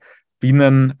ein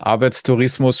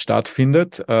Binnenarbeitstourismus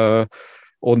stattfindet?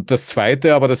 Und das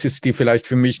Zweite, aber das ist die vielleicht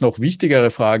für mich noch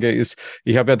wichtigere Frage, ist,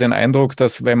 ich habe ja den Eindruck,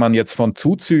 dass wenn man jetzt von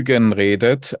Zuzügen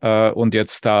redet und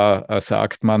jetzt da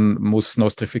sagt, man muss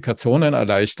Nostrifikationen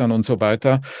erleichtern und so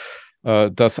weiter,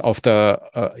 das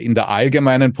in der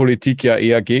allgemeinen Politik ja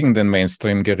eher gegen den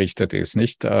Mainstream gerichtet ist,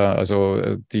 nicht? Also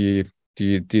die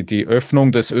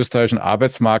Öffnung des österreichischen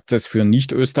Arbeitsmarktes für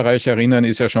Nicht-Österreicherinnen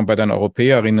ist ja schon bei den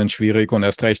Europäerinnen schwierig und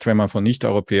erst recht, wenn man von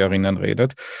Nicht-Europäerinnen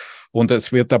redet. Und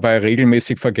es wird dabei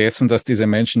regelmäßig vergessen, dass diese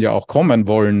Menschen ja auch kommen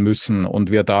wollen müssen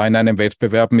und wir da in einem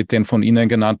Wettbewerb mit den von Ihnen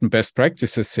genannten Best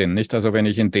Practices sind, nicht? Also wenn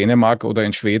ich in Dänemark oder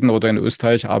in Schweden oder in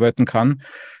Österreich arbeiten kann,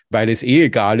 weil es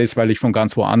egal ist, weil ich von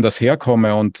ganz woanders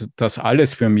herkomme und das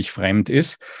alles für mich fremd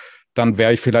ist, dann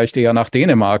wäre ich vielleicht eher nach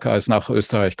Dänemark als nach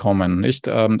Österreich kommen, nicht?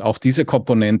 Auch diese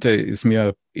Komponente ist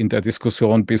mir in der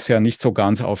Diskussion bisher nicht so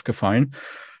ganz aufgefallen.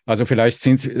 Also vielleicht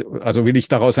will ich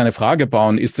daraus eine Frage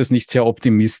bauen. Ist es nicht sehr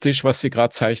optimistisch, was Sie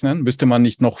gerade zeichnen? Müsste man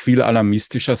nicht noch viel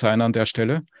alarmistischer sein an der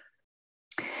Stelle?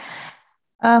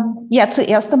 Ja,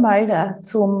 zuerst einmal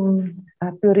zum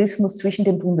Tourismus zwischen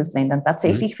den Bundesländern.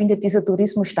 Tatsächlich findet dieser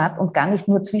Tourismus statt und gar nicht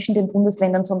nur zwischen den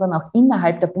Bundesländern, sondern auch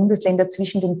innerhalb der Bundesländer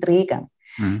zwischen den Trägern.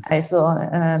 Also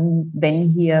wenn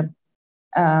hier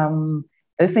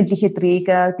öffentliche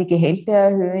Träger die Gehälter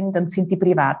erhöhen, dann sind die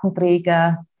privaten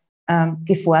Träger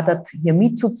gefordert, hier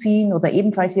mitzuziehen oder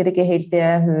ebenfalls ihre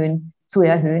Gehälter zu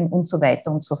erhöhen und so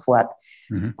weiter und so fort.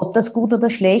 Ob das gut oder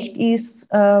schlecht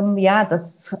ist, ja,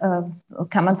 das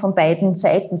kann man von beiden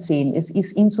Seiten sehen. Es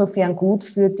ist insofern gut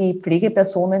für die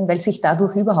Pflegepersonen, weil sich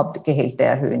dadurch überhaupt Gehälter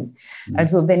erhöhen.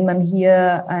 Also wenn man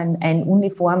hier ein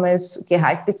uniformes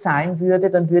Gehalt bezahlen würde,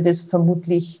 dann würde es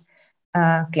vermutlich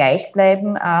gleich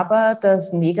bleiben. Aber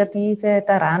das Negative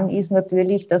daran ist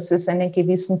natürlich, dass es einen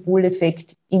gewissen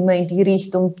Pull-Effekt immer in die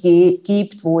Richtung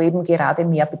gibt, wo eben gerade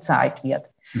mehr bezahlt wird.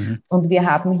 Und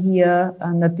wir haben hier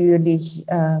natürlich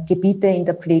Gebiete in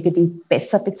der Pflege, die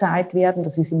besser bezahlt werden.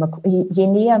 Das ist immer, je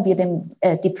näher wir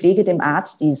die Pflege dem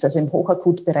Arzt ist, also im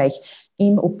Hochakutbereich,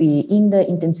 im OP, in der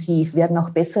Intensiv, werden auch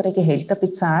bessere Gehälter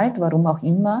bezahlt, warum auch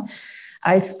immer.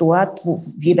 als dort,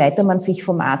 je weiter man sich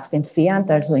vom Arzt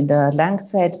entfernt, also in der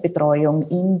Langzeitbetreuung,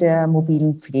 in der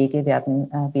mobilen Pflege werden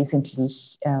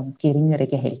wesentlich geringere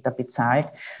Gehälter bezahlt,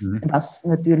 was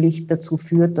natürlich dazu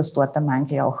führt, dass dort der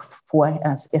Mangel auch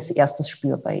als erstes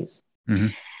spürbar ist.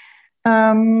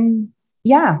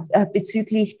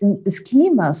 Bezüglich des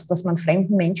Klimas, das man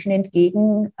fremden Menschen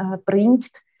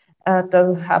entgegenbringt,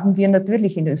 da haben wir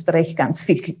natürlich in Österreich ganz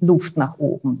viel Luft nach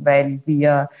oben, weil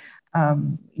wir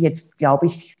jetzt, glaube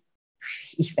ich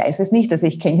weiß es nicht, also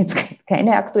ich kenne jetzt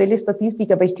keine aktuelle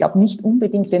Statistik, aber ich glaube nicht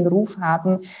unbedingt den Ruf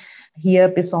haben, hier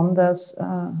besonders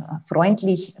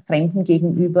freundlich Fremden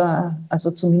gegenüber,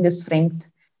 also zumindest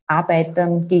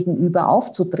Fremdarbeitern gegenüber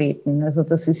aufzutreten. Also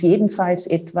das ist jedenfalls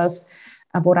etwas,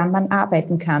 woran man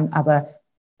arbeiten kann. Aber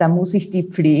da muss ich die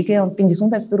Pflege und den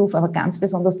Gesundheitsberuf, aber ganz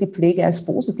besonders die Pflege als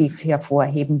positiv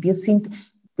hervorheben. Wir sind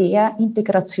der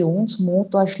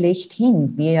Integrationsmotor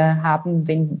schlechthin. Wir haben,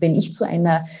 wenn ich zu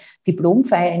einer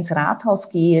Diplomfeier ins Rathaus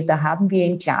gehe, da haben wir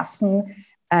in Klassen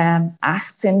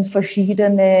 18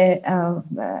 verschiedene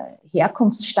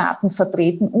Herkunftsstaaten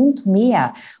vertreten und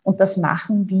mehr. Und das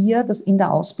machen wir in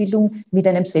der Ausbildung mit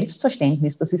einem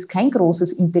Selbstverständnis. Das ist kein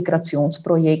großes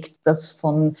Integrationsprojekt, das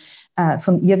von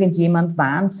irgendjemand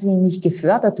wahnsinnig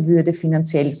gefördert würde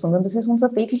finanziell, sondern das ist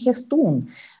unser tägliches Tun.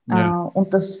 Ja.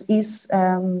 Und das ist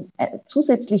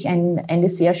zusätzlich eine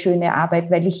sehr schöne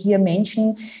Arbeit, weil ich hier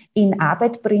Menschen in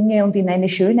Arbeit bringe und in eine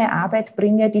schöne Arbeit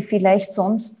bringe, die vielleicht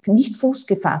sonst nicht Fuß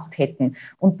gefasst hätten.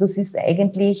 Und das ist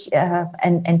eigentlich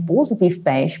ein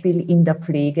Positivbeispiel in der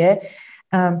Pflege,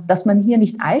 dass man hier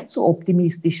nicht allzu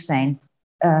optimistisch sein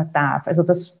darf. Also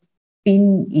das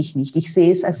bin ich nicht. Ich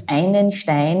sehe es als einen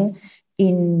Stein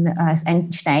als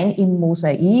ein Stein im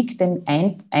Mosaik, denn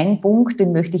ein Punkt,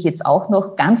 den möchte ich jetzt auch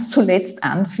noch ganz zuletzt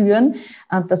anführen.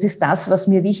 Das ist das, was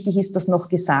mir wichtig ist, dass noch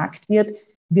gesagt wird.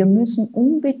 Wir müssen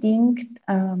unbedingt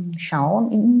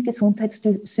schauen im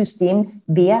Gesundheitssystem,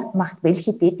 wer macht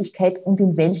welche Tätigkeit und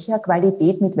in welcher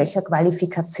Qualität, mit welcher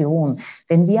Qualifikation.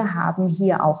 Denn wir haben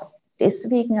hier auch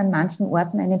deswegen an manchen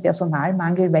Orten einen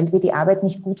Personalmangel, weil wir die Arbeit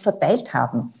nicht gut verteilt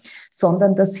haben,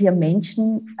 sondern dass hier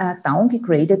Menschen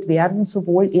downgegradet werden,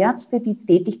 sowohl Ärzte, die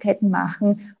Tätigkeiten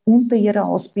machen unter ihrer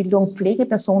Ausbildung,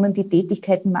 Pflegepersonen, die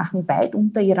Tätigkeiten machen weit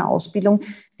unter ihrer Ausbildung,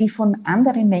 die von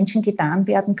anderen Menschen getan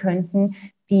werden könnten,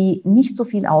 die nicht so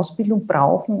viel Ausbildung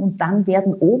brauchen, und dann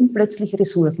werden oben plötzlich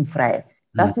Ressourcen frei.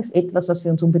 Das ist etwas, was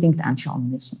wir uns unbedingt anschauen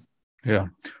müssen. Ja,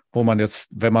 wo man jetzt,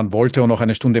 wenn man wollte und noch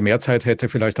eine Stunde mehr Zeit hätte,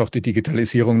 vielleicht auch die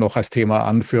Digitalisierung noch als Thema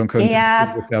anführen könnte.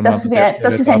 Ja, das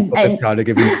ist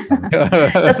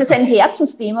ein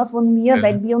Herzensthema von mir,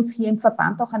 weil wir uns hier im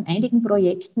Verband auch an einigen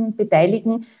Projekten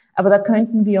beteiligen. Aber da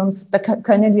können wir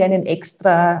eine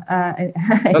extra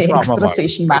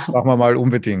Session machen. Das machen wir mal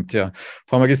unbedingt, ja.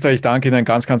 Frau Magister, ich danke Ihnen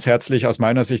ganz, ganz herzlich. Aus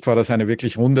meiner Sicht war das eine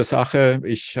wirklich runde Sache.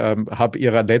 Ich habe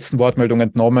Ihrer letzten Wortmeldung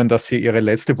entnommen, dass Sie Ihre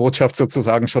letzte Botschaft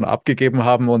sozusagen schon abgegeben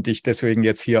haben und ich deswegen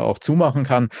jetzt hier auch zumachen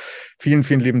kann. Vielen,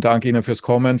 vielen lieben Dank Ihnen fürs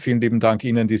Kommen. Vielen lieben Dank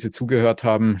Ihnen, die Sie zugehört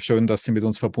haben. Schön, dass Sie mit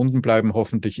uns verbunden bleiben.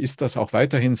 Hoffentlich ist das auch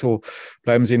weiterhin so.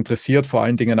 Bleiben Sie interessiert, vor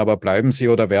allen Dingen aber bleiben Sie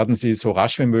oder werden Sie so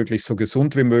rasch wie möglich, so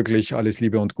gesund wie möglich. Alles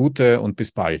Liebe und Gute und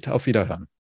bis bald. Auf Wiederhören.